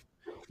won't,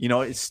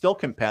 it's still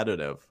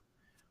competitive.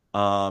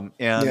 And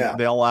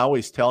they'll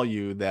always tell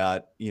you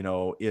that,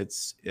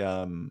 it's,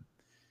 the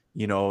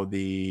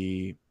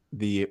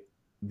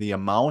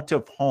amount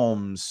of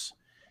homes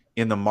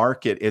in the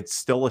market, it's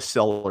still a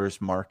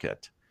seller's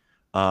market.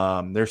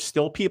 There's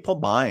still people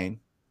buying.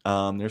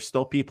 There's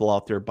still people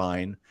out there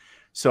buying.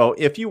 So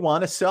if you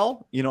want to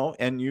sell,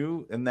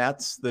 and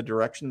that's the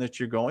direction that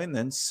you're going,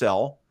 then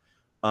sell.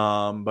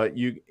 But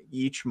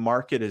each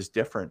market is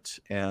different.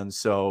 And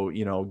so,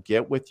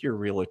 get with your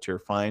realtor,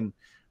 find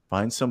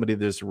somebody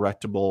that's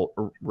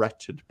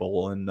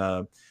reputable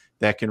and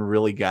that can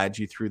really guide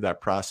you through that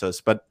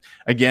process. But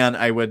again,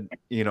 I would,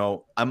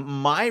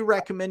 my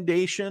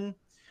recommendation,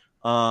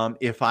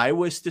 if I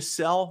was to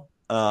sell,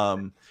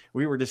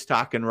 we were just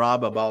talking,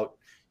 Rob, about,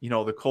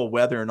 the cold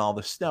weather and all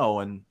the snow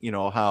and,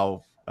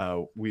 how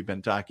we've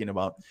been talking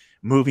about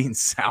moving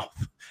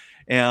south.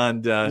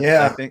 And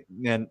I think,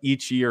 and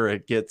each year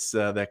it gets,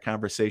 that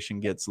conversation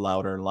gets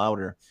louder and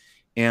louder.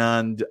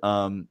 And,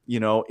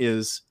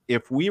 is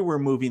if we were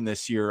moving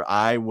this year,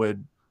 I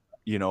would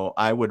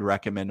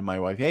recommend to my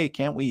wife, hey,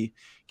 can we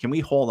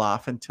hold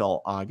off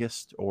until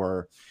August,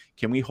 or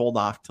can we hold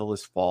off till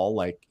this fall?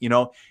 Like,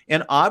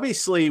 and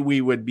obviously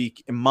we would be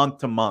month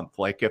to month.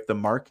 Like if the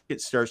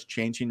market starts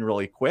changing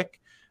really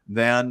quick,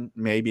 then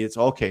maybe it's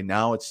okay.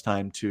 Now it's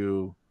time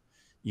to,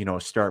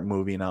 start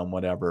moving on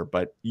whatever,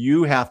 but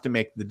you have to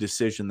make the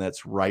decision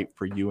that's right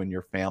for you and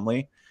your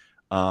family.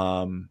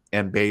 And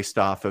based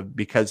off of,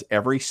 because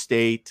every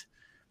state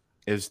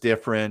is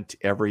different.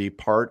 Every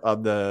part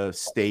of the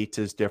state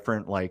is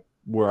different. Like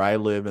where I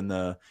live in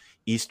the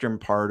eastern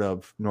part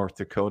of North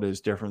Dakota is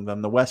different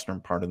than the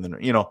western part of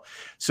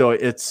so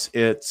it's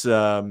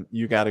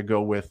you got to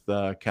go with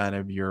kind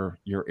of your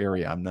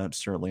area. I'm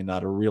certainly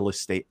not a real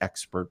estate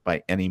expert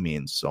by any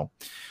means. So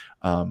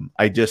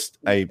I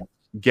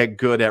get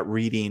good at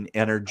reading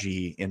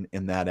energy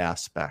in that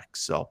aspect.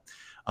 So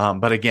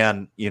but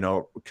again,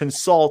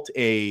 consult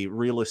a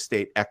real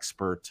estate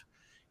expert,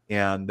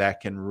 and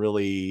that can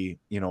really,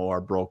 our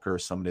broker,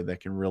 somebody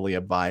that can really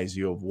advise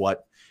you of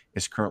what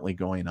is currently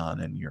going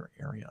on in your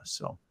area.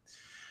 So,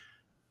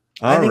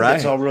 I think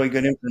that's all really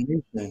good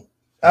information.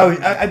 Oh,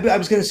 I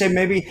was going to say,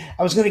 maybe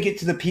I was going to get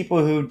to the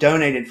people who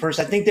donated first.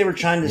 I think they were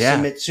trying to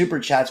submit super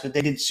chats, but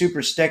they did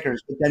super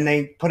stickers, but then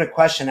they put a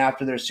question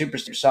after their super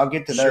stickers. So I'll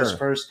get to those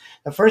first.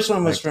 The first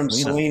one was from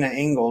Selena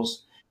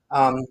Ingalls.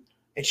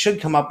 It should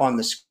come up on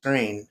the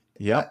screen.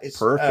 Yeah,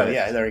 perfect. Oh,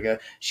 yeah, there we go.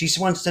 She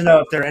wants to know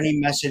if there are any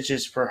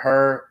messages for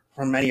her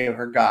from any of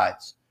her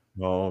guides.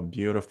 Oh,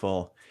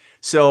 beautiful.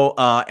 So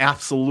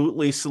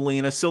absolutely,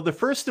 Selena. So the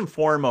first and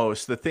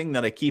foremost, the thing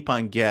that I keep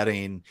on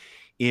getting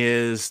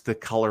is the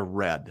color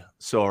red.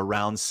 So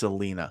around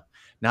Selena,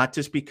 not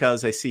just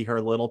because I see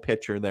her little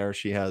picture there.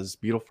 She has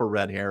beautiful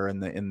red hair in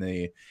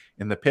the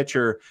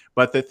picture.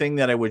 But the thing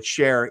that I would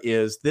share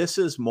is this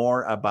is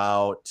more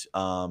about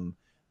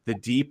the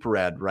deep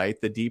red,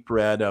 right? The deep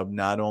red of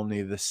not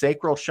only the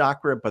sacral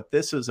chakra, but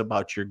this is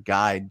about your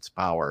guide's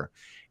power.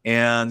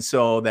 And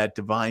so that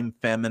divine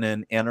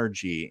feminine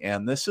energy.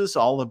 And this is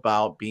all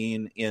about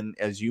being in,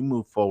 as you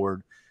move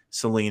forward,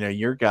 Selena,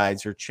 your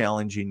guides are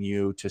challenging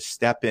you to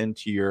step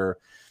into your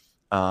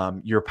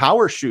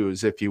power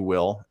shoes, if you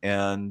will.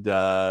 And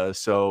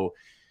so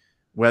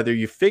whether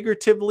you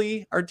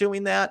figuratively are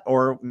doing that,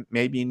 or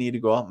maybe you need to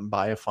go out and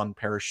buy a fun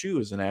pair of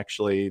shoes and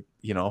actually,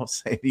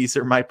 say, these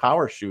are my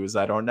power shoes.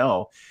 I don't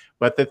know.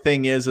 But the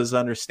thing is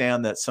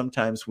understand that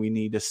sometimes we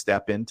need to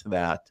step into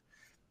that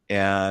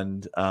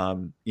And,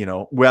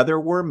 whether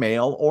we're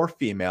male or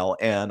female,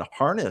 and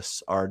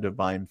harness our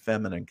divine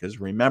feminine, because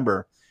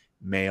remember,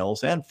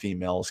 males and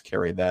females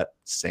carry that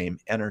same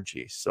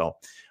energy. So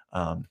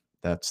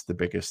that's the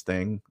biggest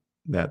thing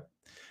that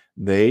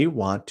they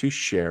want to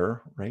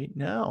share right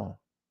now.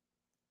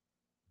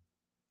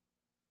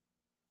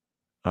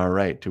 All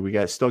right. Do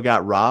we still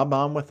got Rob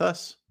on with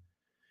us?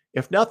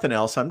 If nothing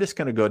else, I'm just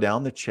going to go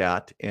down the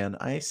chat, and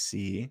I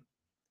see.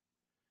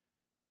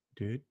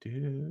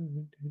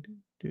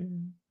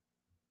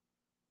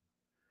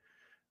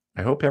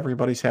 I hope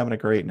everybody's having a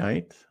great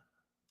night.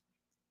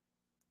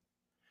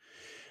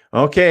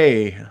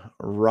 Okay.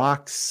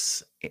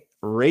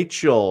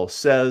 Rachel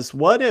says,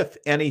 what, if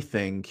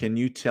anything, can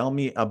you tell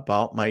me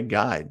about my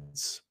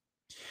guides?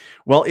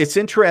 Well, it's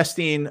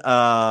interesting,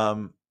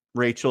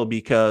 Rachel,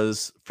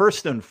 because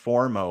first and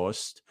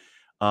foremost,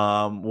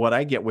 what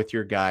I get with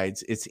your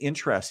guides, it's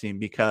interesting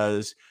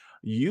because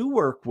you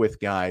work with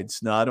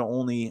guides not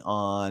only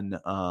on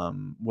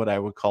what I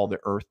would call the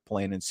earth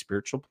plane and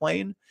spiritual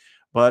plane,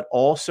 but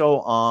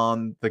also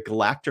on the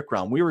galactic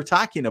realm. We were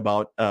talking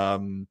about,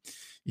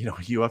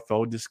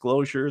 UFO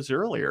disclosures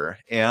earlier.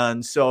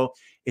 And so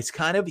it's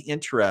kind of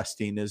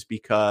interesting is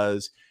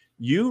because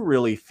you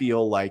really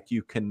feel like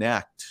you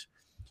connect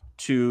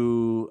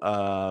to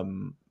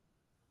on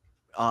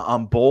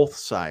both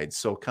sides.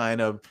 So kind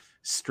of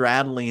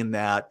straddling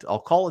that, I'll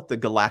call it the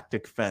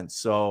galactic fence.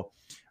 So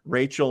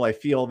Rachel, I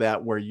feel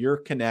that where you're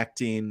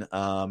connecting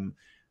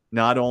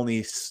not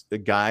only the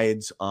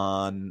guides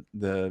on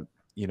the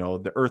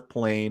earth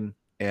plane,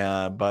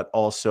 but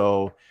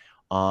also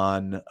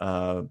on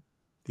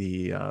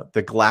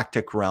the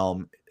galactic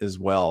realm as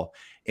well.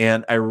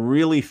 And I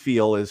really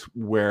feel is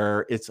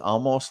where it's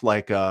almost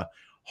like a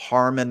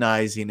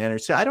harmonizing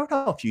energy. I don't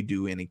know if you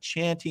do any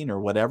chanting or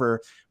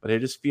whatever, but I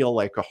just feel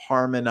like a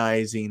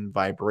harmonizing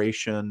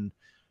vibration.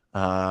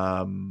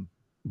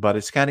 But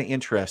it's kind of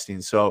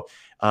interesting. So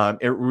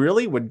it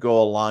really would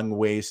go a long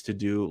ways to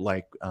do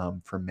like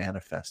for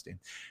manifesting.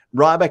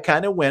 Rob, I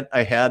kind of went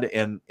ahead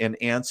and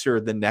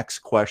answered the next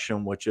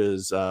question, which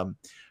is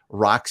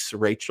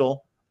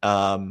Rachel,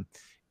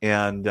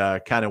 and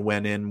kind of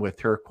went in with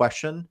her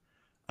question.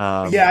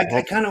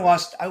 I kind of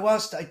lost. I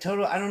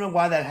don't know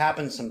why that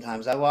happens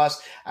sometimes.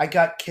 I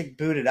got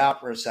booted out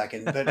for a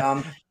second,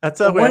 but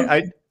that's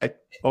okay.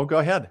 Go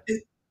ahead.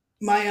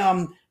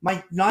 I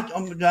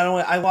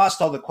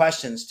lost all the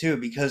questions too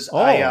because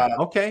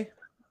okay.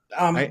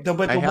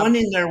 The one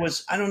in there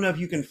was, I don't know if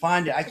you can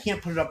find it. I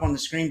can't put it up on the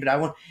screen,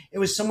 but it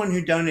was someone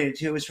who donated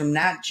to. It was from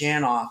Nat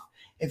Janoff.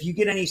 If you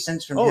get any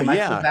sense from him, I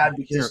feel bad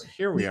because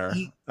here we are.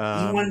 He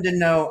wanted to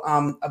know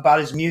about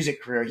his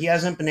music career. He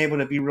hasn't been able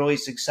to be really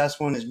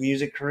successful in his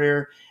music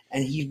career,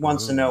 and he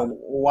wants to know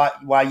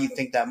why you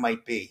think that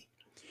might be.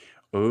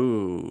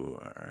 Oh,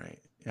 all right.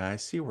 Yeah, I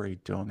see where he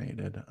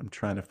donated. I'm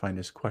trying to find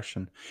his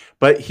question,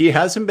 but he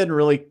hasn't been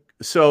really.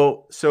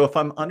 So if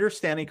I'm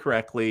understanding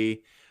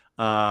correctly,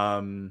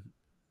 that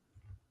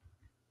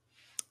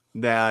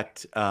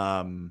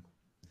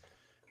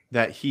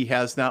he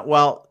has not.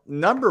 Well,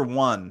 number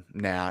one,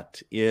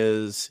 Nat,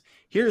 is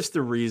here's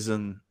the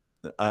reason,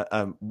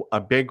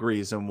 a big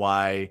reason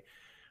why,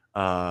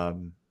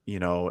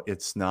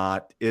 it's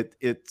not.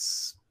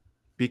 It's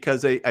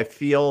because I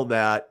feel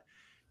that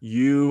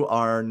you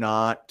are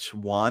not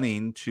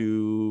wanting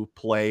to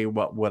play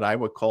what I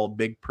would call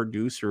big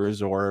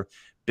producers or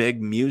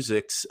big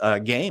music's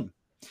game.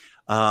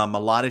 A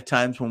lot of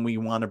times when we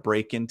want to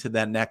break into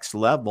that next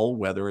level,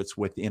 whether it's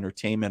with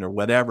entertainment or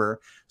whatever,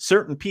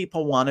 certain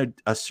people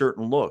want a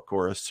certain look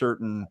or a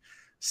certain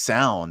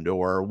sound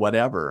or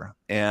whatever.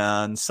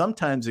 And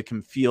sometimes it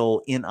can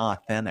feel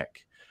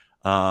inauthentic,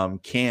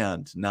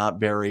 canned,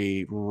 not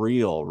very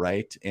real,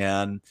 right?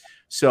 And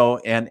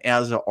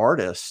as an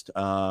artist,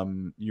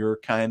 you're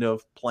kind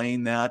of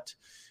playing that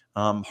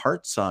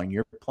heart song.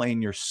 You're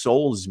playing your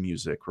soul's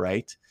music,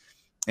 right?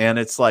 And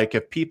it's like,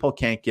 if people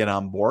can't get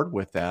on board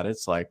with that,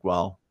 it's like,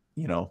 well,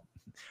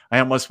 I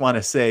almost want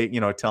to say,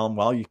 tell them,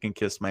 well, you can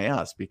kiss my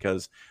ass,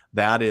 because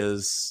that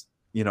is,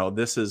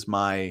 this is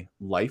my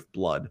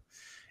lifeblood.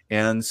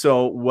 And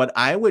so what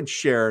I would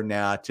share,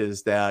 Nat,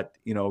 is that,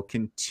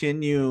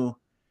 continue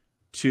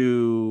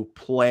to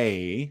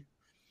play,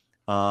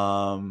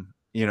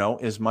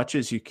 as much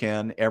as you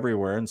can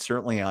everywhere. And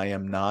certainly I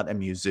am not a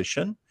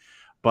musician,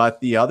 but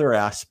the other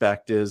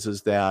aspect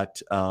is that,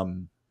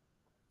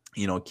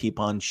 keep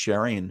on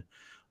sharing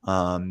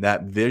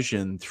that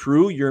vision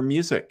through your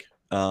music.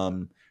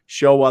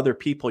 Show other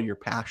people your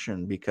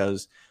passion,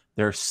 because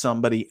there's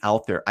somebody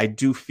out there. I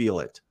do feel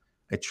it.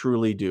 I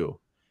truly do.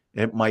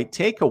 It might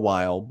take a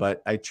while,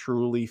 but I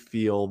truly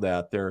feel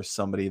that there's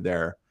somebody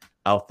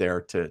out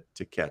there to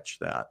catch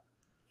that.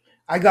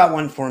 I got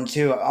one for him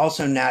too.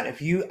 Also, Nat,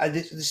 if you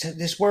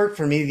this worked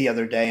for me the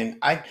other day, and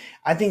I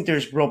think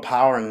there's real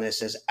power in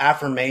this as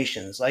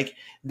affirmations. Like,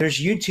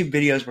 there's YouTube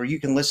videos where you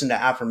can listen to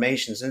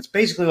affirmations, and it's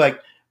basically like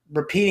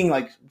repeating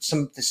like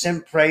the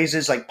same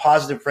phrases, like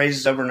positive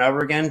phrases over and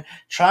over again.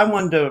 Try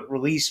one to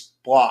release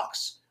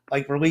blocks,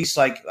 like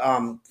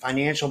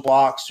financial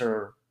blocks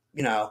or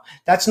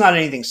that's not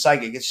anything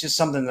psychic. It's just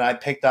something that I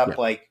picked up,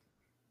 like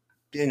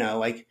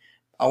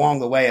along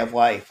the way of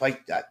life.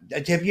 Like,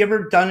 have you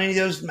ever done any of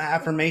those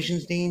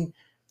affirmations, Dean?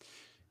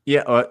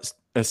 Yeah.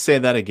 Say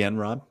that again,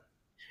 Rob.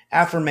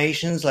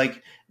 Affirmations,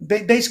 like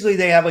basically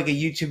they have like a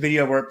YouTube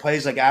video where it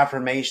plays like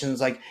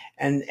affirmations, like,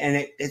 and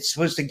it's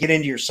supposed to get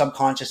into your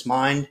subconscious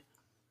mind.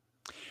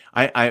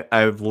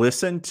 I've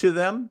listened to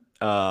them.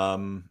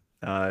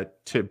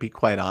 To be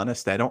quite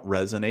honest, I don't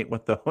resonate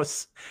with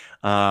those.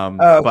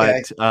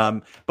 Okay.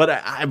 But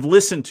I've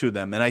listened to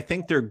them, and I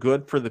think they're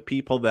good for the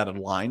people that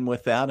align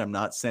with that. I'm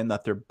not saying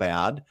that they're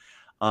bad.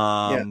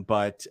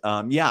 But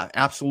yeah,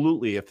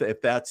 absolutely.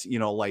 If that's,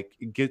 like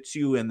gets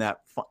you in that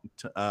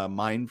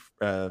mind,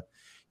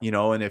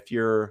 and if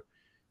you're,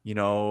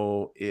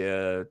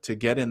 to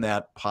get in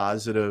that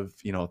positive,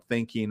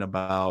 thinking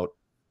about,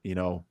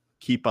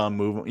 keep on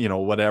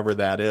moving, whatever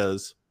that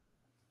is.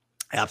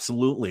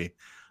 Absolutely.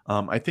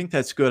 I think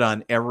that's good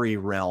on every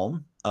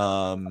realm.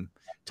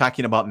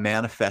 Talking about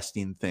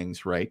manifesting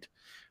things, right?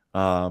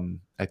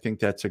 I think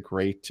that's a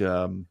great,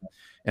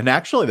 and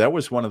actually that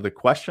was one of the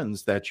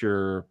questions that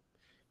your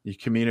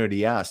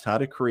community asked: how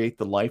to create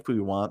the life we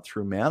want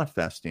through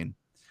manifesting.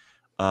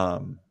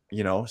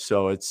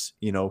 So it's,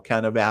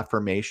 kind of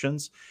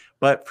affirmations,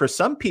 but for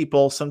some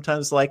people,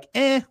 sometimes like,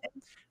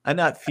 I'm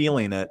not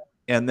feeling it.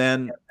 And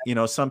then,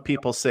 some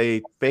people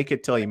say, fake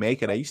it till you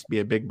make it. I used to be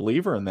a big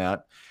believer in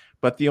that.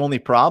 But the only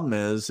problem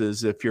is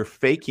if you're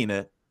faking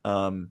it,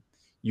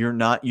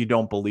 you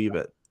don't believe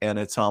it. And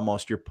it's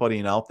almost, you're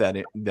putting out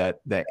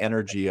that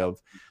energy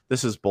of,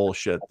 this is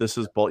bullshit. This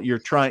is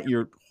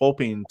you're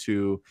hoping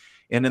to,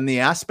 and in the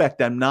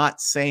aspect, I'm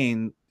not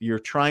saying you're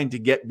trying to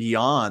get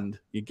beyond,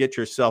 you get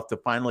yourself to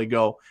finally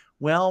go,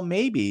 well,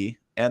 maybe,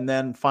 and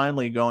then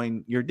finally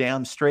going, you're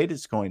damn straight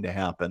it's going to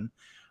happen.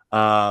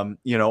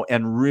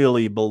 And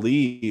really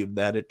believe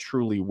that it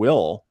truly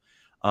will,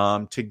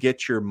 to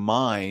get your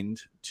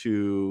mind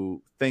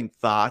to think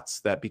thoughts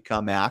that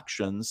become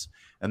actions,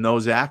 and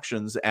those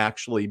actions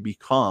actually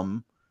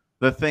become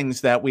the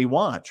things that we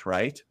want,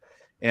 right?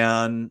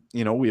 And,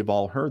 we've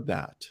all heard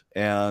that.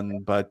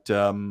 And,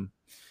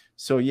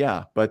 so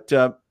yeah, but,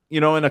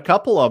 in a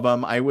couple of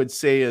them, I would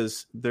say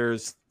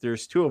there's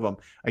two of them.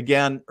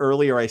 Again,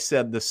 earlier I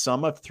said the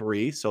sum of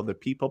three. So the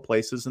people,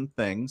 places, and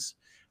things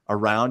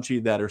around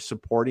you that are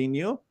supporting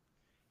you,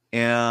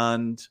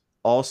 and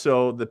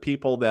also the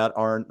people that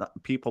are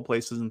people,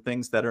 places, and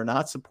things that are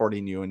not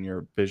supporting you in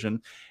your vision.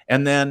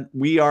 And then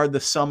we are the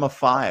sum of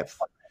five.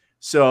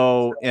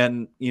 So,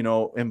 and,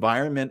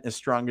 environment is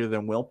stronger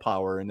than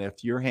willpower. And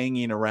if you're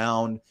hanging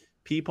around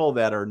people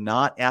that are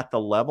not at the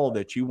level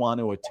that you want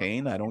to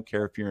attain, I don't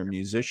care if you're a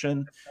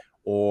musician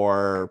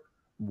or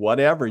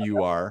whatever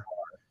you are,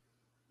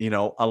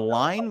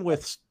 align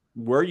with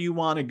where you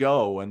want to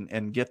go,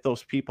 and get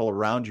those people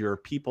around you, or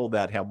people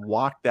that have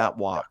walked that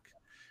walk,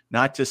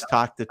 not just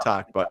talk the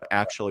talk, but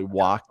actually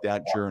walk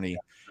that journey,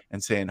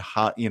 and saying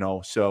how,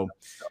 so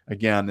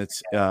again,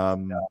 it's,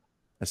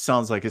 it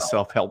sounds like a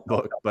self-help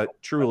book, but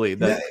truly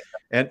that,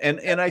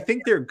 and I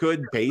think they're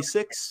good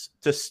basics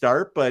to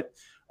start, but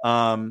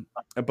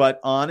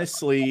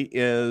honestly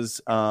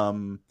is,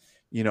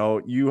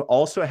 you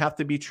also have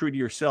to be true to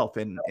yourself,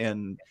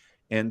 and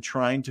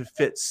trying to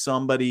fit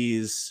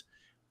somebody's,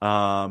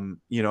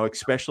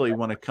 especially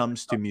when it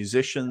comes to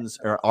musicians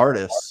or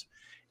artists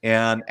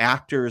and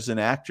actors and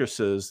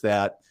actresses,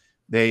 that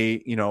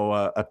they,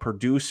 a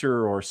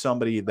producer or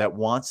somebody that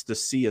wants to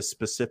see a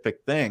specific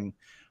thing,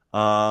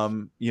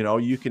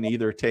 you can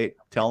either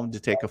tell them to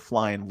take a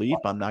flying leap.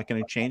 I'm not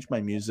going to change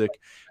my music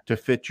to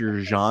fit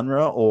your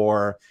genre,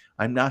 or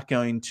I'm not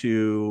going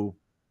to,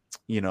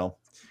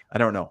 I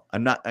don't know.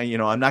 I'm not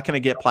going to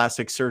get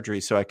plastic surgery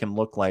so I can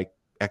look like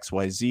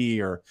XYZ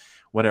or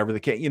whatever the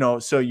case,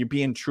 so you're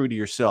being true to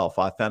yourself,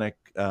 authentic.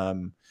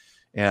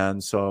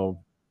 And so,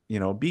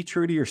 be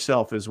true to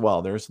yourself as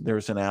well.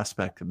 There's an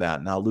aspect of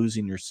that. Now,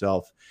 losing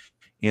yourself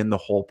in the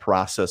whole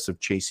process of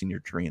chasing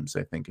your dreams,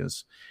 I think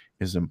is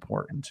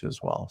important as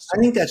well. So.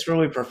 I think that's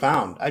really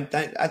profound. I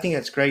think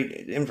that's great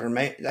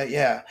information.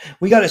 Yeah.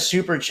 We got a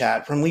super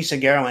chat from Lisa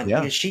Garland.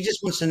 Yeah. She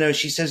just wants to know,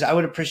 she says, I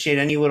would appreciate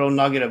any little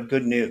nugget of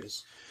good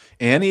news.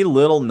 Any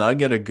little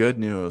nugget of good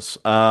news.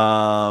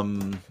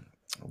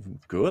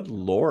 Good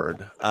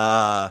Lord.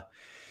 Let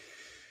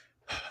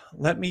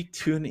me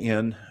tune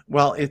in.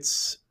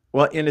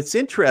 And it's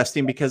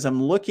interesting because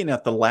I'm looking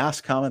at the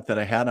last comment that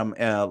I had.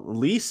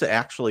 Lisa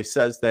actually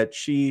says that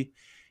she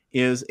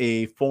is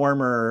a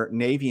former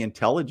Navy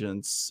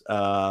intelligence,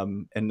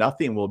 and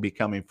nothing will be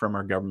coming from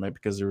our government,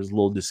 because there was a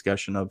little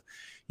discussion of,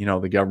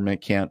 the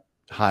government can't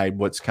hide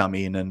what's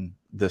coming and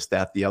this,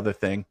 that, the other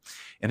thing.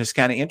 And it's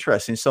kind of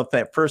interesting. So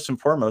first and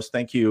foremost,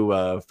 thank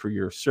you for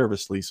your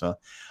service, Lisa.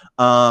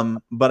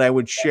 But I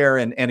would share,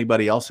 and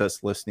anybody else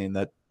that's listening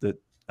that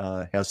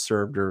has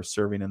served or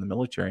serving in the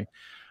military.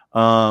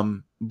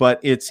 But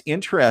it's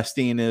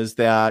interesting is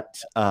that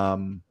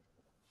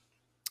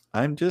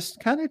I'm just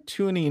kind of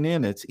tuning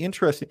in. It's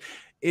interesting.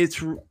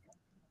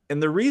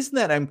 And the reason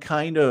that I'm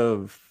kind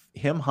of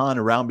him-hawing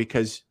around,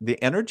 because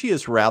the energy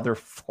is rather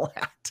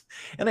flat.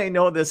 And I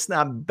know that's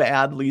not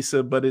bad,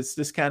 Lisa, but it's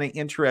just kind of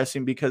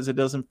interesting because it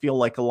doesn't feel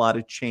like a lot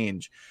of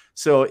change.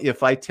 So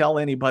if I tell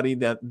anybody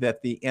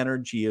that the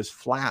energy is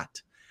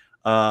flat,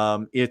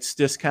 it's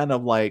just kind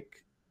of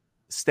like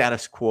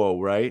status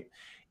quo, right?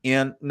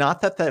 And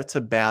not that that's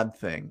a bad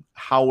thing.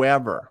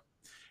 However,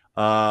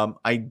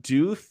 I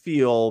do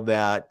feel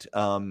that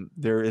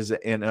there is,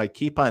 and I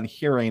keep on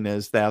hearing,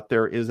 is that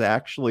there is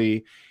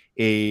actually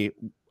a,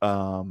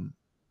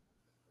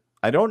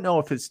 I don't know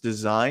if it's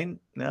design.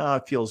 No,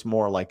 it feels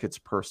more like it's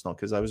personal,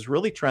 because I was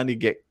really trying to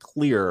get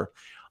clear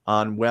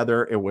on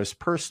whether it was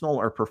personal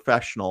or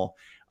professional,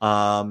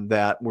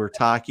 that we're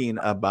talking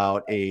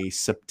about a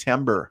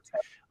September.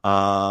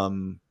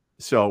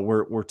 So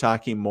we're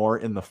talking more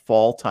in the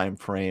fall time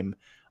frame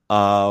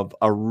of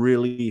a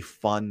really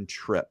fun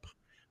trip.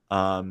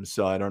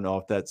 So I don't know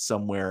if that's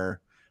somewhere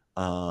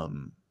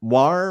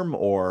warm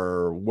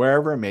or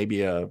wherever,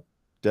 maybe a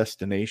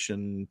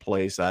destination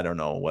place. I don't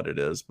know what it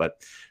is,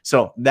 but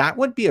so that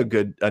would be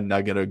a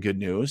nugget of good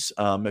news.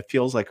 It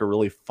feels like a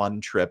really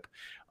fun trip.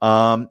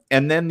 And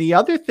then the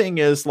other thing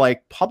is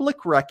like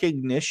public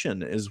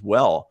recognition as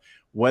well.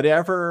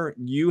 Whatever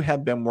you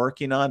have been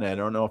working on, I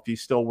don't know if you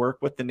still work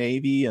with the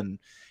Navy and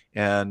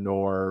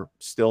or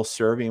still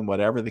serving,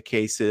 whatever the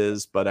case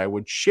is, but I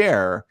would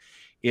share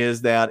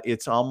is that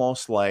it's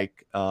almost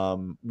like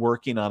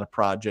working on a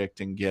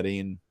project and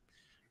getting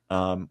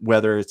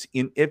whether it's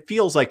it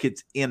feels like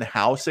it's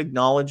in-house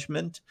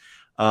acknowledgement,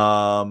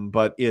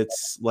 but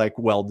it's like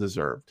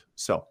well-deserved.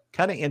 So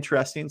kind of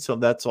interesting. So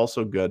that's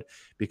also good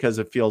because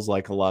it feels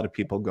like a lot of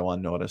people go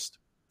unnoticed.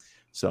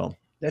 So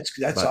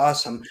that's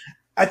awesome.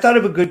 I thought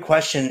of a good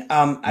question.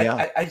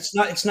 Yeah.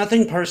 It's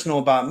nothing personal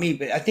about me,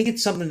 but I think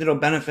it's something that'll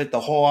benefit the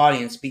whole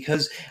audience,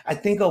 because I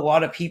think a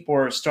lot of people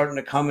are starting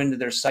to come into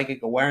their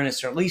psychic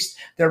awareness, or at least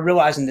they're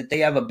realizing that they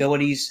have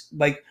abilities.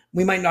 Like,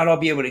 we might not all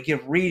be able to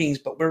give readings,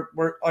 but we're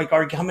like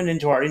are coming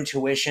into our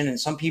intuition, and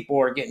some people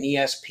are getting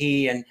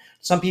ESP, and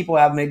some people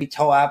have maybe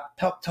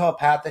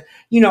telepathic,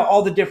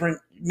 all the different,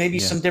 maybe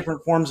some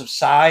different forms of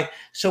psi.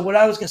 So what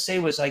I was going to say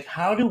was, like,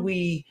 how do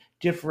we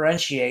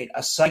differentiate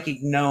a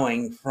psychic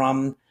knowing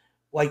from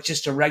like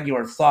just a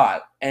regular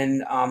thought?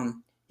 And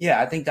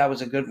I think that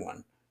was a good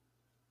one.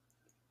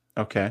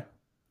 Okay.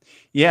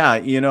 Yeah,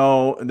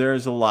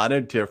 there's a lot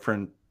of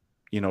different,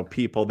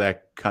 people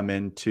that come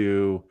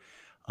into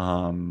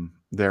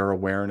their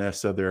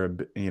awareness of their,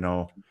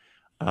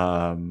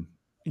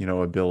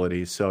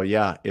 abilities. So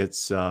yeah,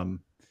 it's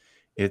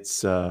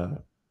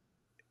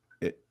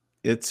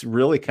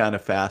really kind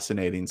of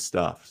fascinating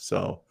stuff.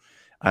 So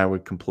I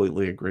would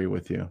completely agree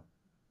with you.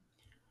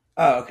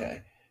 Oh,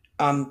 okay.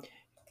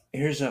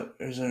 Here's a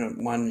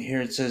one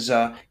here. It says,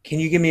 can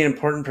you give me an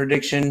important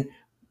prediction?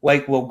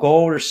 Like, will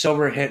gold or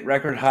silver hit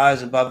record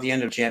highs above the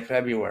end of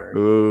February?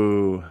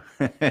 Ooh.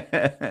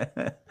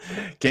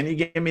 Can you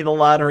give me the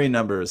lottery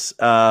numbers?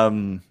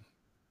 I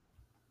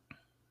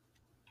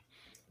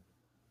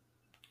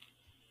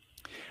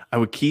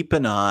would keep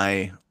an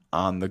eye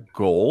on the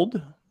gold.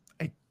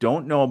 I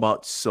don't know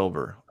about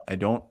silver. I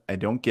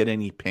don't get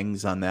any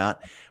pings on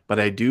that, but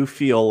I do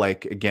feel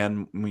like,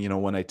 again,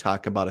 when I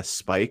talk about a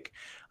spike,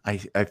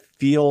 I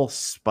feel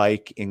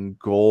spike in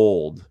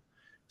gold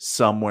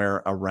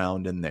somewhere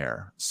around in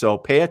there. So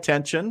pay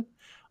attention.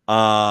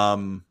 But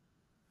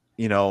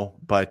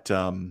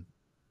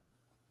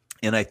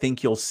and I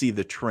think you'll see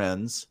the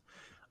trends.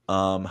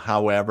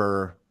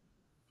 However,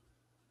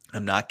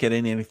 I'm not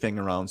getting anything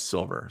around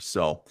silver.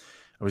 So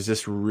I was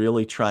just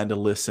really trying to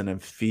listen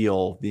and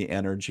feel the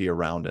energy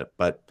around it.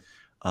 But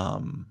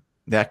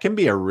that can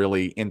be a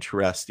really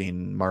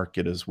interesting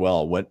market as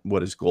well. What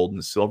is gold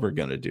and silver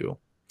going to do?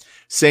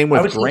 Same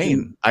with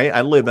grain.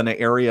 I live in an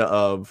area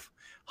of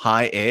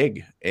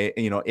high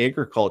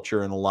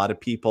agriculture, and a lot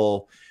of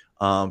people,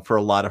 for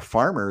a lot of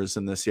farmers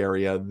in this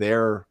area,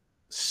 their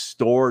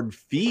stored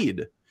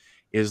feed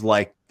is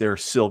like their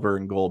silver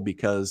and gold,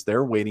 because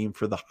they're waiting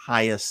for the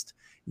highest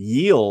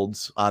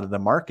yields out of the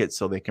market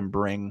so they can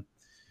bring,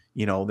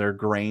 their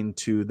grain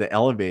to the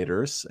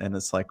elevators. And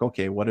it's like,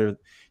 okay, what are,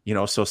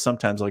 so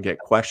sometimes I'll get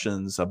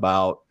questions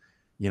about,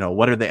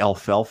 what are the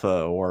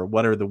alfalfa or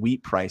what are the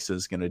wheat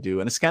prices going to do?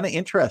 And it's kind of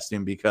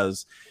interesting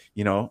because,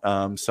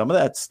 some of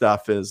that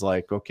stuff is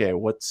like, okay,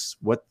 it's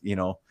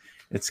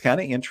kind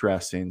of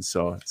interesting.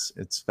 So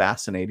it's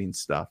fascinating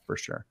stuff for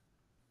sure.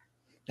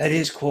 That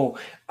is cool.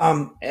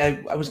 I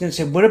was going to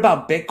say, what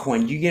about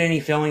Bitcoin? Do you get any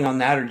feeling on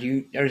that, or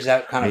is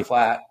that kind of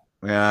flat?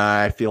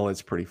 Yeah, I feel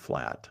it's pretty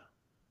flat,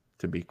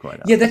 to be quite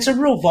honest. Yeah, that's a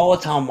real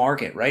volatile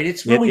market, right?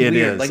 It's really it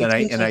weird. Is. Like,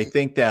 I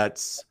think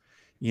that's,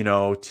 it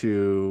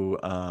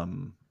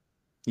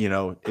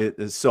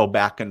is so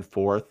back and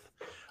forth.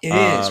 It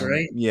is,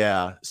 right?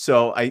 Yeah.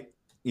 So I,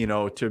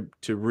 to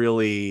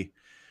really,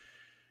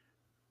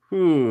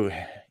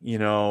 I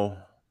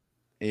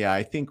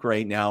think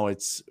right now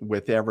it's,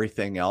 with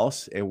everything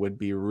else, it would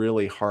be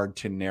really hard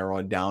to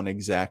narrow down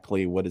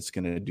exactly what it's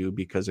going to do,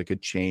 because it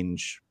could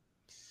change,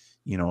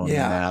 in a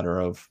matter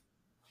of,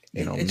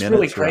 it's minutes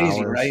really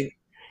crazy, or hours. right?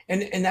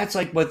 And that's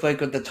like with the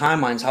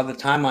timelines, how the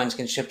timelines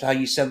can shift, how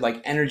you said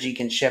like energy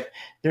can shift.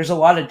 There's a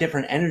lot of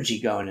different energy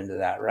going into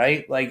that,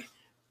 right? Like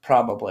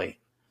probably.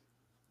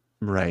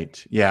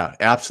 Right. Yeah,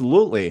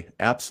 absolutely.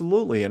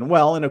 Absolutely. And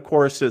well, and of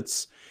course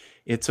it's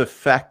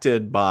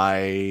affected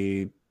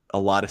by a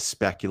lot of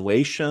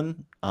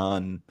speculation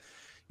on,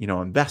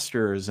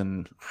 investors,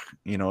 and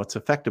it's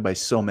affected by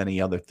so many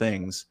other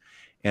things.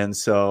 And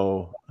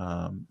so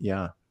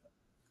yeah.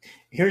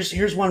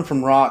 Here's one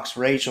from Rox,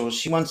 Rachel.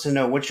 She wants to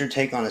know what's your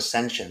take on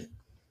ascension.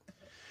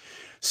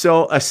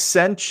 So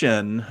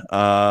ascension,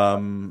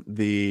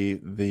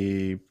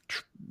 the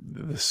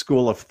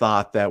school of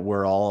thought that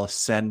we're all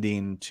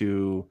ascending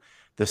to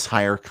this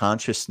higher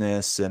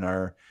consciousness, and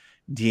our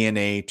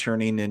DNA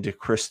turning into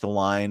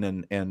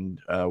crystalline, and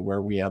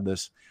where we have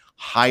this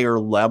higher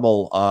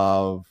level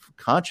of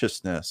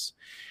consciousness.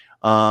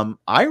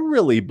 I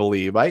really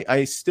believe,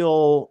 I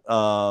still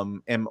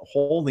am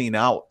holding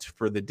out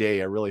for the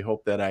day. I really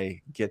hope that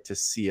I get to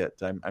see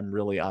it. I'm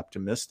really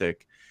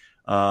optimistic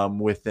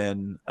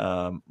within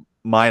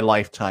my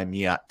lifetime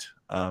yet.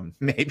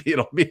 Maybe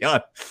it'll be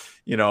on,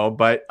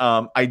 but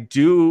I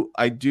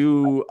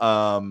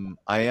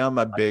am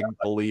a big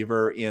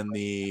believer in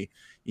the,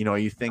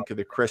 you think of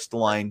the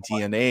crystalline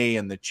DNA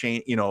and the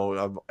change,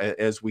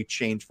 as we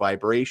change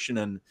vibration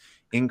and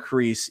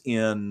increase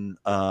in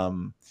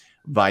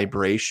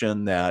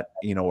vibration, that,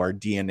 our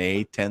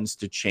DNA tends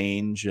to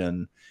change,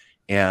 and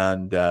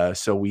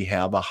so we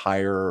have a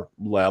higher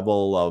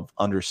level of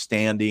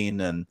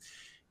understanding,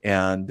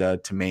 and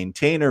to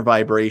maintain our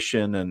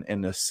vibration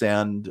and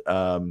ascend,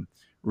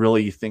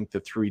 really, you think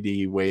the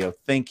 3D way of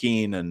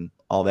thinking and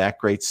all that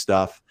great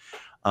stuff.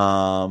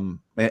 And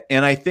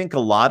I think a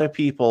lot of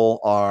people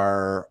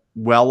are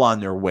well on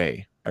their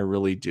way. I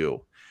really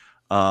do.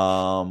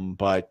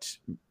 But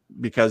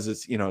because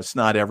it's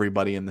not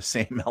everybody in the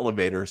same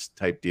elevators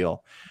type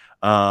deal.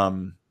 Yeah,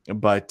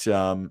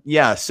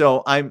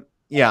 so I'm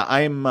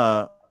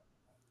a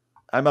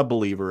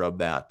believer of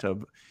that,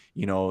 of,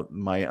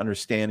 my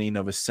understanding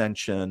of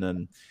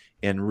ascension,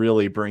 and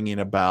really bringing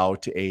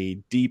about a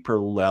deeper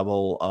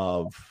level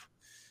of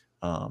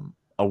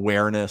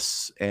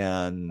awareness,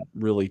 and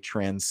really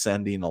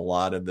transcending a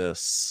lot of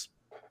this,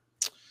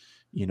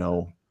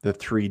 the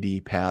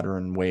 3D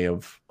pattern way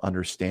of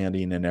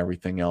understanding and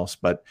everything else,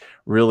 but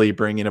really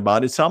bringing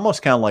about, it's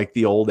almost kind of like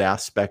the old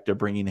aspect of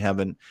bringing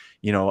heaven,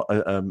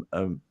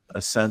 a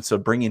sense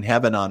of bringing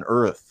heaven on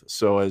earth.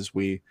 So as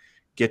we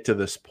get to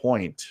this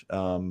point,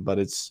 but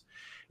it's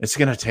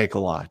going to take a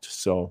lot.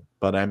 So,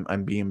 but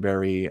I'm being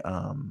very,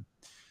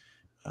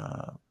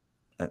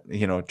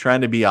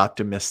 trying to be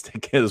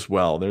optimistic as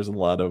well. There's a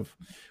lot of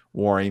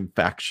warring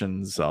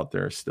factions out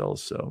there still.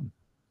 So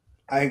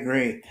I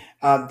agree.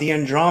 The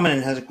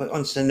Andromedan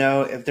wants to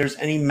know if there's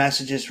any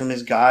messages from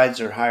his guides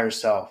or higher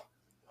self.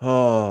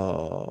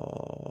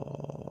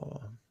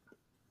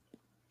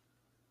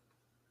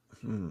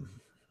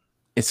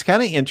 It's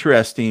kind of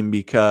interesting,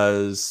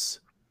 because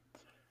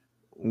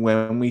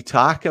when we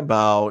talk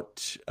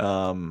about,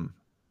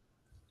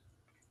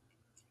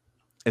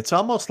 it's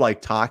almost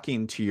like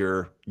talking to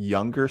your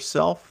younger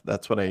self.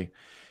 That's what I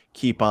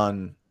keep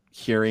on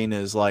hearing,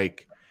 is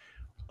like,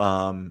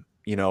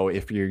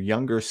 if your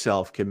younger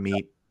self can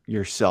meet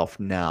yourself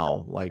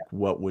now, like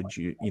what would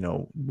you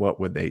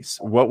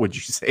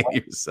say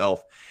to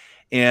yourself?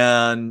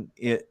 And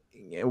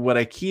what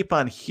I keep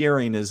on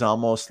hearing is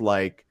almost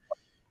like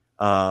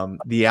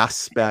the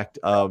aspect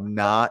of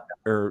not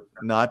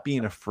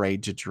being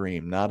afraid to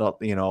dream,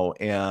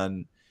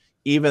 and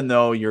even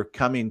though you're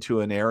coming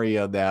to an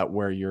area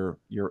where you're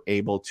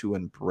able to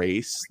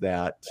embrace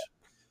that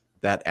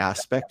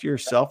aspect of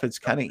yourself, it's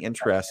kind of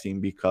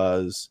interesting,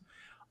 because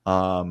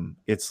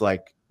it's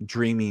like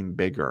dreaming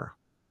bigger,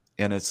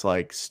 and it's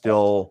like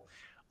still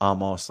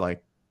almost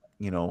like,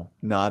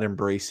 not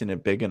embracing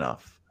it big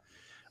enough.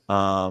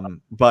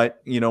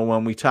 But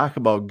when we talk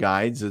about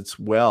guides, it's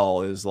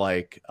is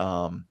like,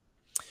 I'm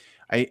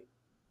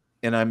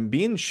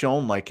being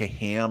shown like a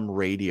ham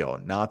radio,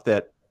 not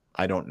that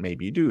I don't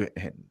maybe do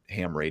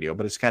ham radio,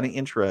 but it's kind of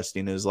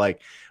interesting, is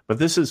like, but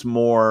this is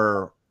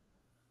more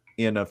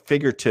in a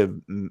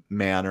figurative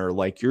manner,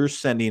 like you're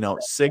sending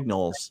out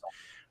signals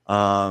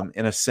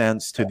in a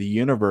sense to the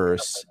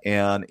universe,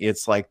 and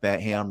it's like that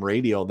ham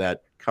radio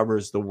that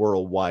covers the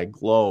worldwide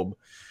globe,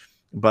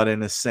 but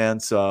in a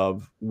sense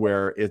of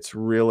where it's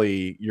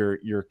really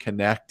you're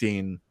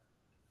connecting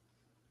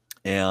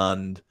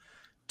and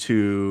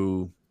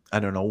to, I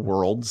don't know,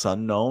 worlds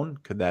unknown.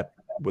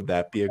 Would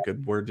that be a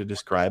good word to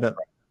describe it?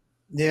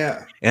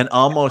 Yeah. And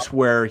almost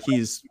where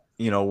he's,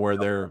 where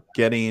they're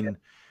getting,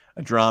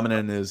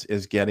 Andromedan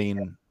is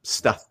getting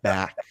stuff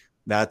back.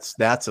 That's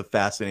a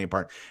fascinating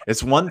part.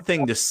 It's one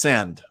thing to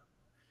send,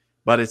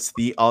 but it's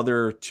the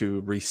other to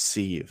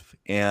receive.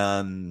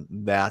 And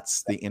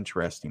that's the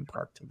interesting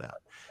part to that.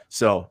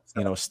 So,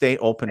 stay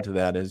open to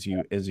that as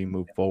you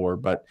move forward.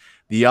 But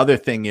the other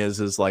thing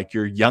is like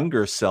your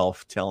younger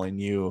self telling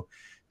you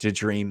to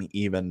dream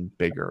even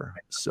bigger.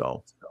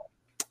 So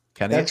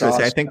kind of That's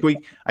interesting.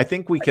 awesome. I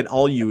think we can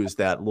all use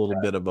that little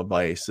bit of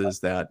advice, is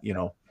that,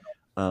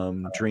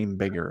 dream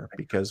bigger,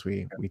 because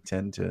we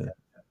tend to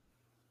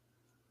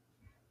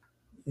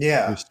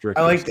Yeah, I restrict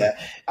like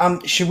ourselves.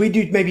 that. Should we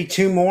do maybe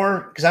two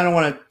more? Because I don't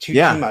want to too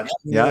Yeah. much.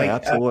 Yeah,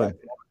 absolutely.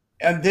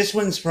 This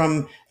one's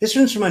from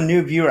a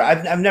new viewer.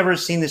 I've never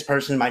seen this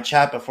person in my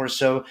chat before.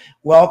 So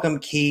welcome,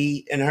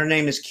 Key, and her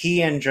name is Key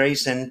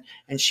Andresen,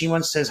 and she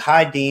once says,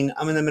 "Hi, Dean.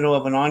 I'm in the middle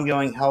of an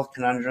ongoing health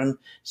conundrum.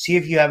 See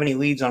if you have any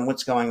leads on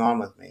what's going on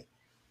with me."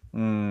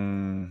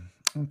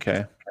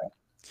 Okay.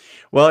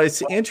 Well,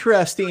 it's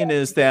interesting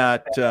is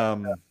that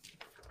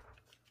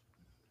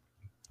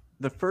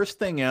the first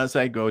thing as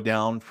I go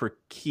down for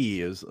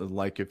Key is,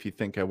 like, if you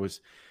think I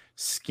was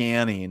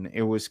scanning,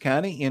 it was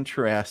kind of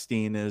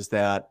interesting is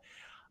that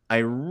I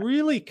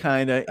really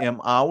kind of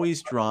am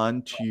always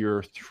drawn to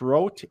your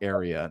throat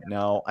area.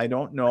 Now, I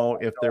don't know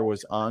if there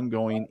was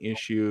ongoing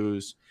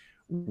issues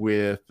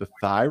with the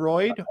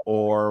thyroid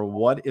or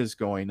what is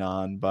going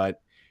on, but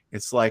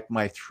it's like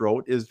my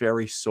throat is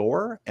very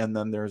sore, and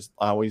then there's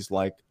always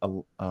like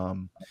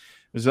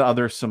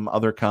there's some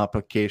other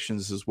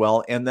complications as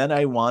well. And then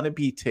I want to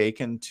be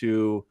taken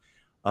to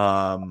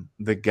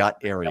the gut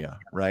area,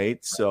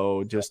 right?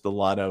 So just a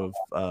lot of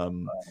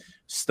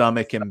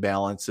stomach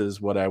imbalances.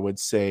 What I would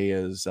say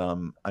is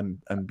I'm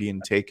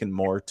being taken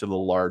more to the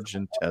large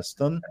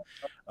intestine,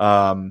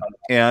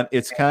 and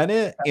it's kind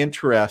of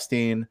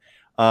interesting.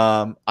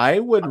 I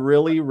would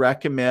really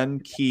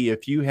recommend, Key,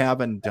 if you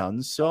haven't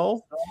done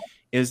so,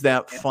 is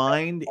that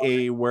find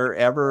a,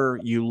 wherever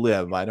you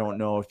live. I don't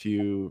know if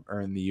you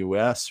are in the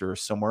US or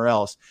somewhere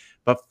else,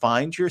 but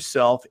find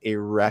yourself a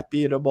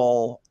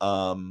reputable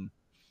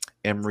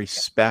and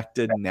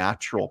respected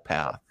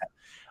naturopath.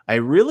 I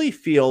really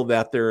feel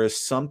that there is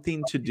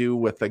something to do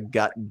with the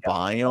gut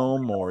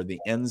biome or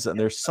the enzyme.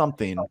 There's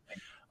something,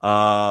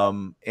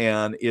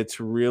 and it's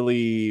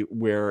really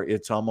where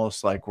it's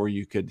almost like where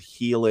you could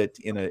heal it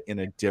in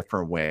a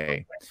different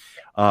way.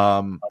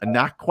 I'm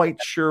not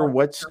quite sure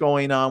what's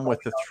going on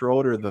with the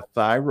throat or the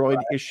thyroid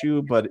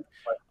issue, but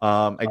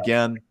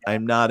again,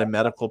 I'm not a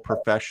medical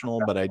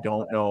professional, but I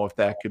don't know if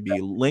that could be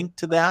linked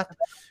to that.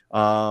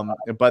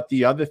 But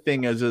the other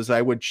thing is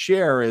I would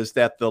share is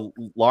that the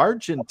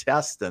large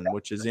intestine,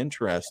 which is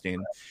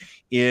interesting,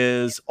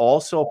 is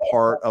also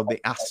part of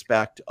the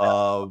aspect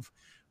of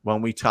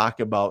when we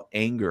talk about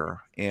anger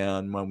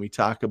and when we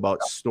talk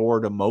about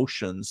stored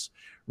emotions.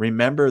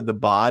 Remember, the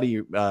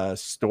body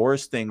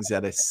stores things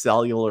at a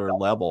cellular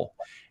level,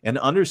 and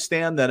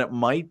understand that it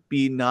might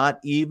be not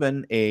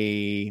even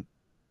a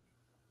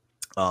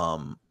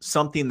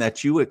something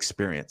that you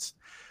experience.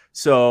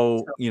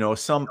 So,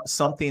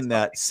 something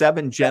that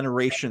 7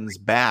 generations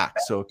back,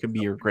 so it could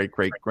be your great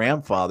great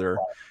grandfather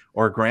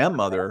or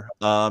grandmother.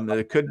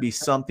 It could be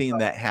something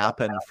that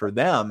happened for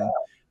them,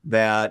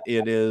 that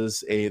it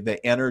is the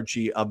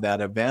energy of that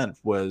event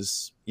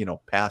was,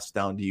 passed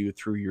down to you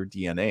through your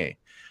DNA.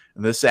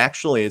 And this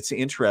actually, it's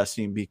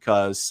interesting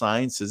because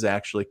science has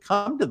actually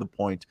come to the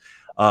point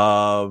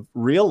of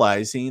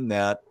realizing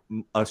that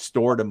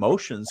stored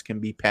emotions can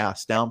be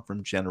passed down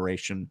from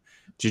generation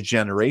to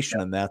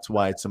generation. And that's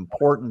why it's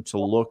important to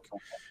look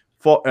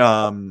for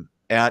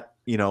at,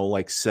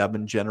 like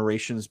 7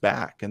 generations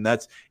back. And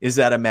is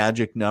that a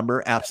magic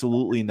number?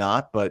 Absolutely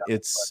not. But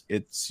it's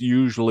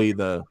usually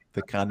the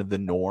kind of the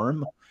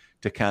norm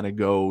to kind of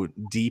go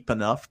deep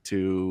enough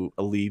to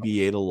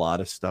alleviate a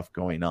lot of stuff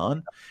going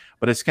on.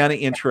 But it's kind of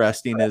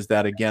interesting is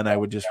that, again, I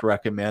would just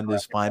recommend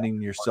is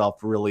finding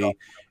yourself really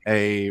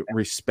a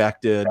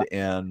respected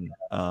and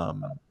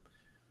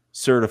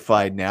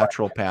certified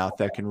naturopath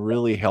that can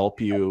really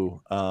help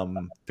you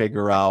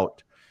figure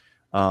out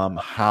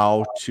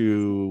how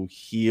to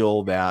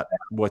heal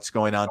what's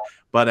going on.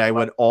 But I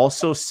would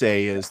also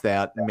say is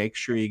that make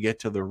sure you get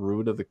to the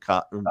root of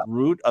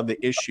the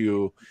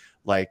issue.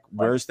 Like,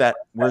 where's that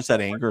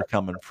anger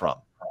coming from?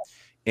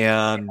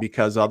 And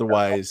because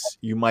otherwise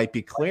you might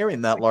be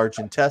clearing that large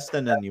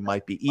intestine and you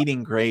might be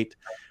eating great,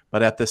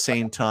 but at the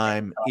same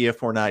time,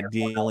 if we're not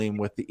dealing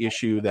with the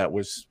issue that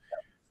was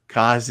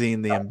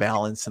causing the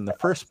imbalance in the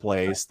first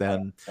place,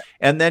 then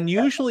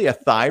usually a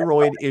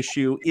thyroid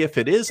issue, if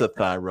it is a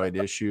thyroid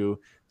issue,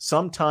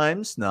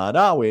 sometimes, not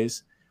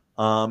always,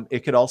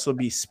 it could also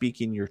be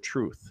speaking your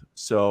truth.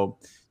 So,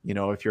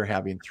 if you're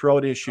having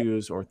throat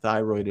issues or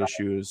thyroid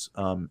issues,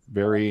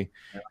 very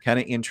kind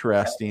of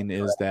interesting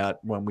is that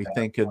when we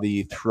think of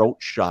the throat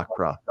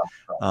chakra,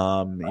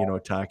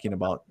 talking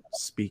about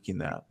speaking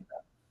that.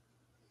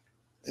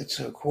 It's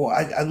so cool.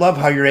 I love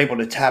how you're able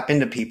to tap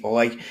into people.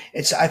 Like,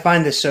 I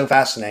find this so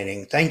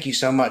fascinating. Thank you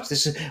so much.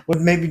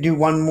 Would maybe do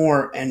one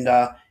more. And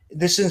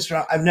this is,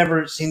 I've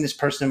never seen this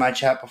person in my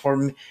chat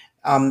before.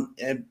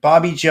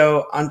 Bobby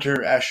Joe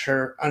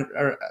Unterescher,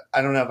 or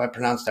I don't know if I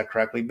pronounced that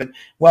correctly, but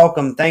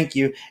welcome. Thank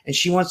you. And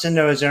she wants to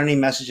know, is there any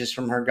messages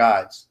from her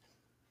guides?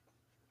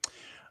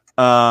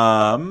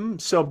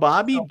 So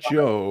Bobby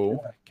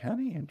Joe,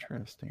 kind of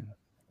interesting.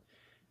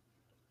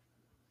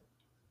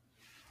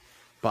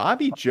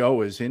 Bobby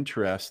Joe is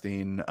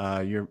interesting.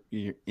 You're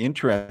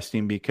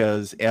interesting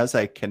because as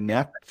I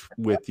connect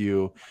with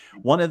you,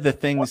 one of the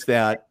things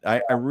that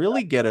I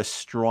really get a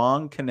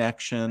strong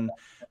connection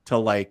to,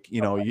 like,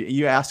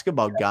 you ask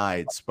about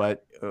guides,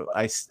 but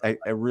I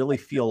really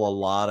feel a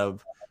lot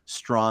of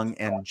strong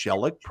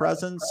angelic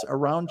presence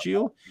around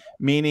you,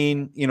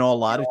 meaning, a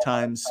lot of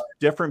times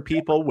different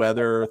people,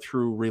 whether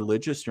through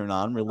religious or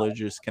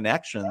non-religious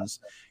connections,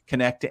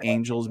 connect to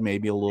angels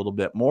maybe a little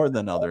bit more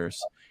than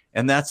others.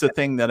 And that's the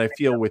thing that I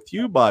feel with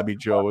you, Bobby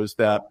Joe, is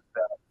that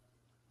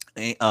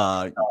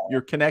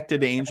you're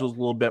connected to angels a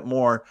little bit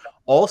more.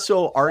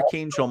 Also,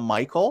 Archangel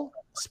Michael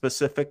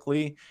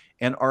specifically,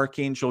 and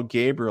Archangel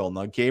Gabriel.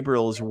 Now,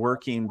 Gabriel is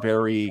working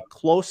very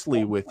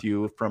closely with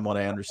you, from what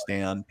I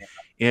understand,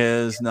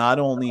 is not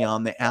only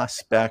on the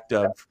aspect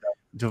of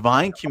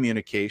divine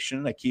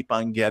communication. I keep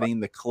on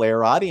getting the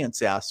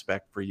clairaudience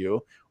aspect for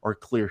you, or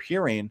clear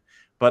hearing,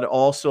 but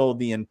also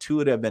the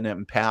intuitive and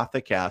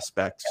empathic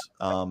aspects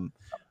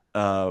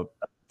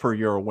for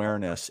your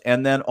awareness.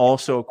 And then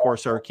also, of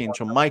course,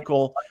 Archangel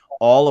Michael,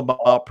 all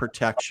about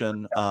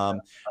protection.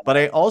 But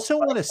I also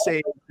want to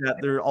say that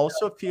there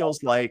also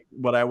feels like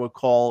what I would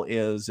call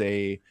is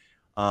like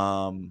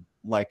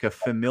a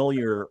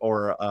familiar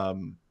or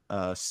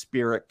a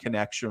spirit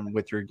connection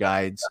with your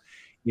guides,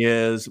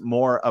 is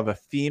more of a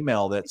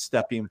female that's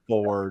stepping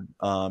forward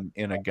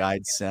in a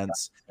guide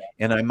sense.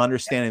 And I'm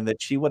understanding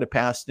that she would have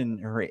passed in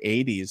her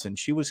 80s, and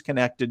she's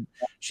connected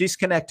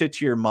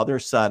to your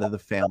mother's side of the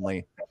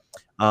family.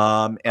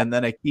 And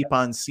then I keep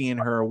on seeing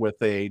her with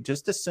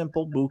just a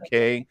simple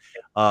bouquet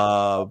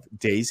of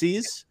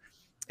daisies.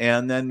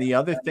 And then the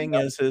other thing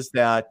is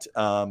that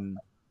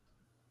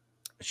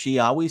she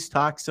always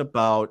talks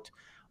about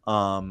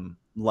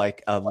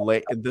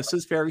this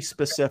is very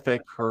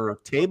specific. Her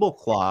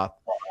tablecloth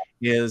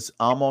is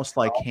almost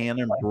like hand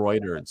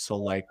embroidered. So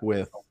like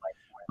with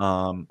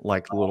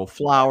like little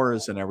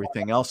flowers and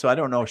everything else. So I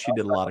don't know if she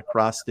did a lot of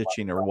cross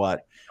stitching or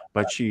what,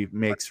 but she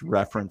makes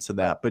reference to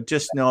that. But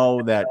just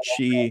know that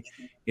she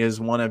is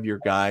one of your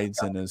guides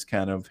and is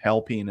kind of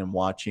helping and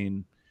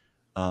watching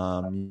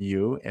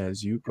you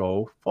as you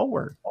go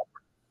forward.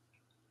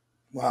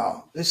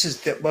 Wow, this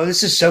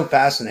is so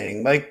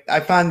fascinating. Like, I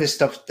find this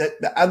stuff that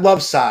I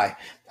love Psi.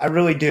 I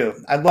really do.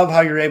 I love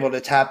how you're able to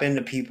tap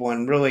into people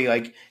and really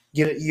like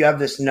you have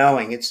this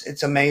knowing.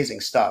 It's amazing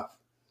stuff.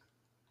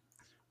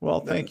 Well,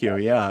 thank you.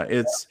 Yeah,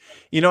 it's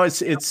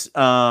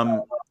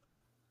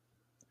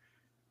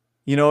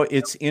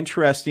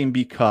interesting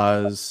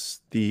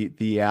because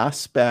the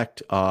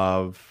aspect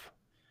of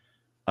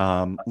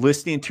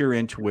listening to your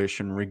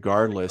intuition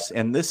regardless.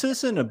 And this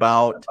isn't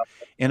about,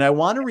 and I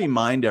want to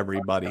remind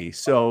everybody,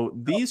 so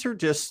these are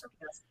just,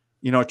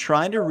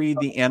 trying to read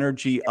the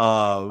energy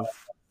of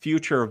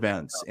future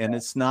events. And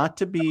it's not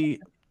to be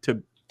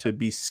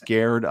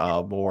scared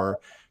of or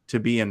to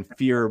be in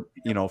fear,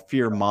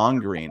 fear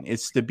mongering.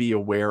 It's to be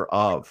aware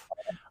of,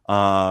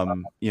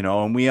 and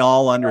we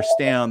all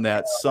understand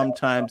that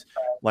sometimes,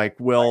 like,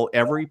 will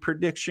every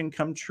prediction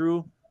come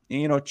true?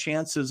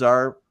 Chances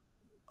are,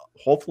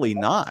 hopefully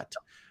not.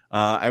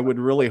 I would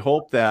really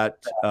hope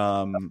that,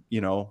 a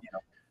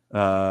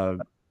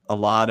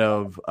lot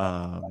of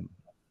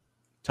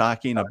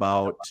talking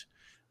about,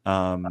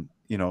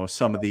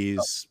 some of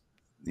these,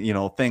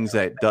 things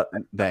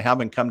that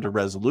haven't come to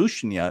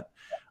resolution yet.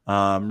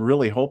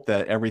 Really hope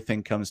that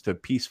everything comes to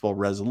peaceful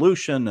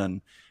resolution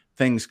and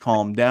things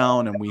calm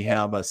down and we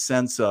have a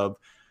sense of,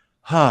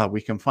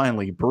 we can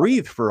finally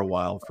breathe for a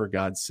while, for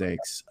God's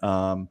sakes.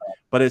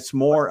 But it's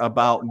more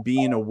about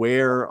being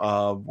aware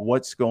of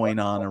what's going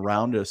on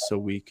around us so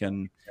we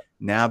can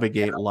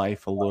navigate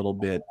life a little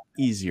bit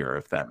easier,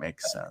 if that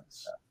makes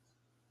sense.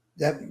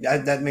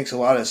 That makes a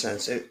lot of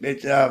sense.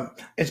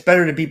 It's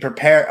better to be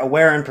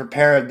aware and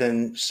prepared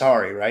than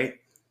sorry, right?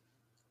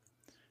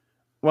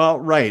 Well,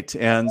 right.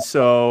 And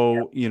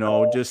so,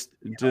 just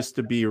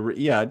to be,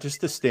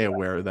 just to stay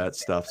aware of that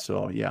stuff.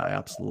 So yeah,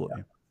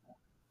 absolutely.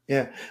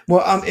 Yeah.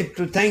 Well,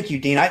 thank you,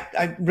 Dean.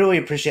 I really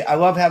appreciate it. I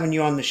love having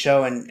you on the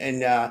show, and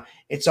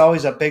it's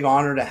always a big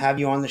honor to have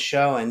you on the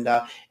show. And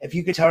if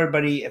you could tell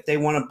everybody, if they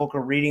want to book a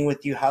reading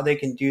with you, how they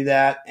can do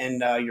that, and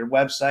your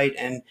website.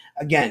 And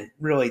again,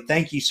 really,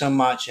 thank you so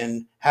much,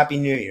 and Happy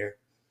New Year.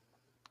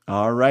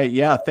 All right.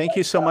 Yeah. Thank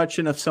you so much.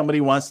 And if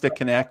somebody wants to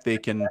connect, they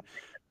can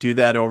do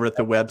that over at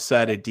the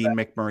website at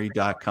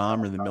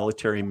deanmcmurray.com or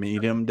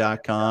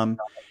themilitarymedium.com.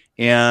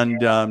 And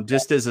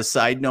just as a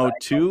side note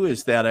too,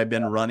 is that I've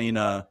been running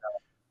a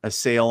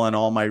sale on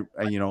all my,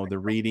 the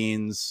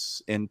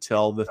readings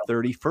until the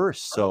 31st.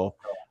 So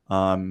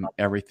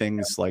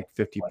everything's like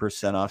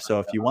 50% off. So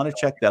if you want to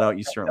check that out,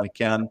 you certainly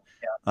can.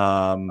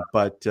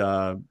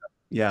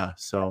 Yeah,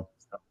 so.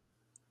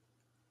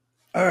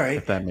 All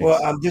right.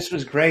 Well, this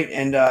was great.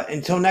 And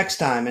until next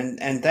time,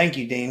 and thank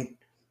you, Dean.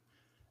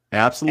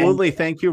 Absolutely. Thank you.